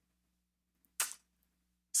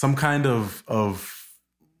some kind of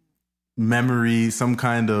memory, some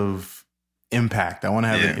kind of impact. I want to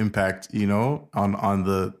have an impact, you know, on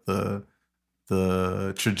the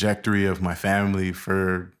trajectory of my family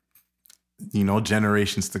for, you know,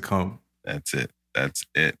 generations to come. That's it,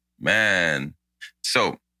 man.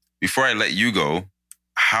 So before I let you go,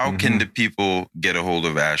 how can the people get a hold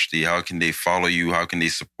of Ashley? How can they follow you? How can they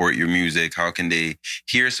support your music? How can they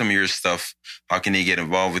hear some of your stuff? How can they get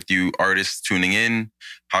involved with you, artists tuning in?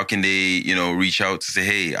 How can they, you know, reach out to say,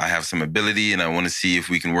 hey, I have some ability and I want to see if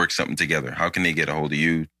we can work something together? How can they get a hold of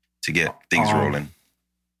you to get things rolling?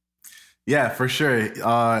 Yeah, for sure.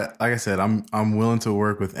 Like I said, I'm willing to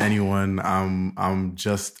work with anyone. I'm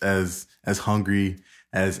just as hungry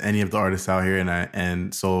as any of the artists out here,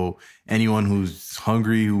 and so anyone who's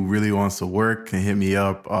hungry, who really wants to work, can hit me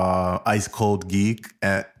up. Ice Cold Geek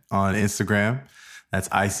on Instagram. That's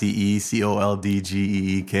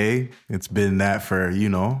ICECOLDGEEK. It's been that for, you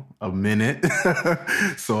know, a minute.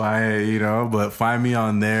 So but find me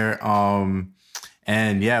on there.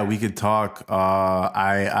 And yeah, we could talk.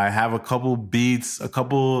 I have a couple beats,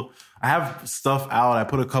 I have stuff out. I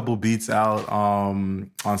put a couple beats out on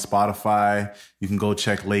Spotify. You can go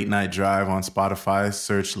check Late Night Drive on Spotify.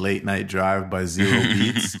 Search Late Night Drive by Zero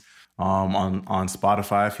Beats on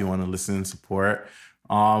Spotify if you want to listen and support.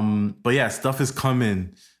 But yeah, stuff is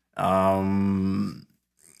coming. They'll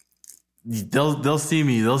see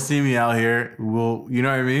me. They'll see me out here. You know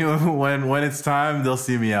what I mean? When it's time, they'll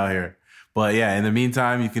see me out here. But yeah, in the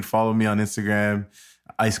meantime, you can follow me on Instagram,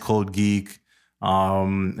 Ice Cold Geek.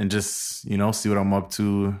 And just, you know, see what I'm up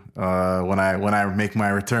to when I make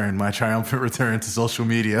my triumphant return to social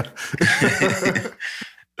media.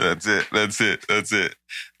 That's it.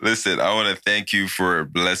 Listen, I want to thank you for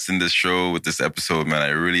blessing the show with this episode, man. I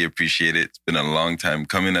really appreciate it. It's been a long time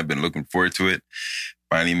coming. I've been looking forward to it.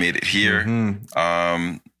 Finally made it here.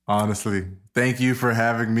 Honestly, thank you for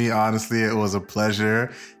having me. Honestly, it was a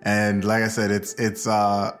pleasure. And like I said, it's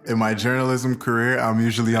in my journalism career, I'm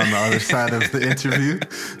usually on the other side of the interview.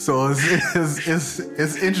 So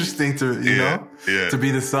it's interesting to, you know, to be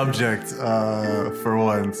the subject for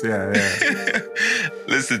once. Yeah.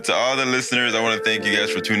 Listen, to all the listeners, I want to thank you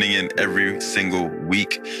guys for tuning in every single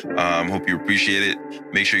week. Hope you appreciate it.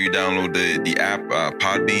 Make sure you download the app,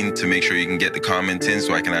 Podbean, to make sure you can get the comments in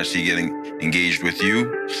so I can actually get engaged with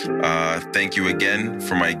you. Thank you again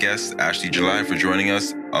for my guest, Ashley July, for joining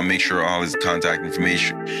us. I'll make sure all his contact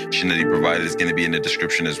information that he provided is going to be in the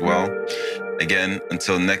description as well. Again,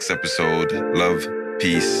 until next episode, love,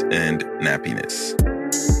 peace, and nappiness.